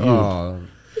Marge. That's you.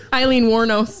 Eileen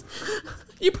Warnos.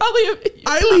 You probably have.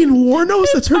 Eileen Warnos.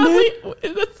 That's her name.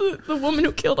 That's the woman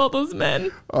who killed all those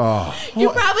men. Oh,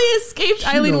 You probably escaped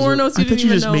Eileen knows Warnos. I You thought didn't you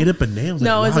even just know. made up a name. I was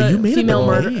No, like, it's wow, a you made female up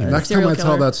a murder. name. next time serial I tell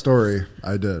killer. that story,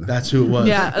 I did. That's who it was.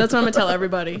 Yeah, that's what I'm gonna tell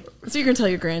everybody. So you can tell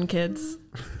your grandkids.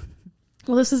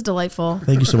 Well, this is delightful.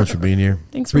 Thank you so much for being here.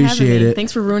 Thanks for Appreciate having me. it.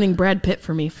 Thanks for ruining Brad Pitt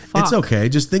for me. Fuck. It's okay.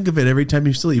 Just think of it every time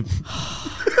you sleep.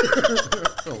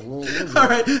 All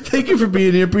right. Thank you for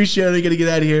being here. Appreciate it. I got to get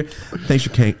out of here. Thanks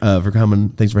for coming.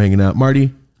 Thanks for hanging out.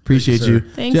 Marty, appreciate you.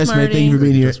 Thanks, Jessimae, Marty. thank you for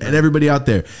being here. Jessimae. And everybody out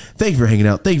there, thank you for hanging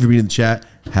out. Thank you for being in the chat.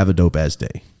 Have a dope ass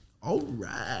day. All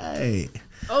right.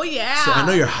 Oh, yeah. So I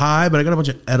know you're high, but I got a bunch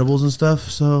of edibles and stuff.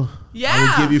 So Yeah. I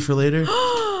will give you for later.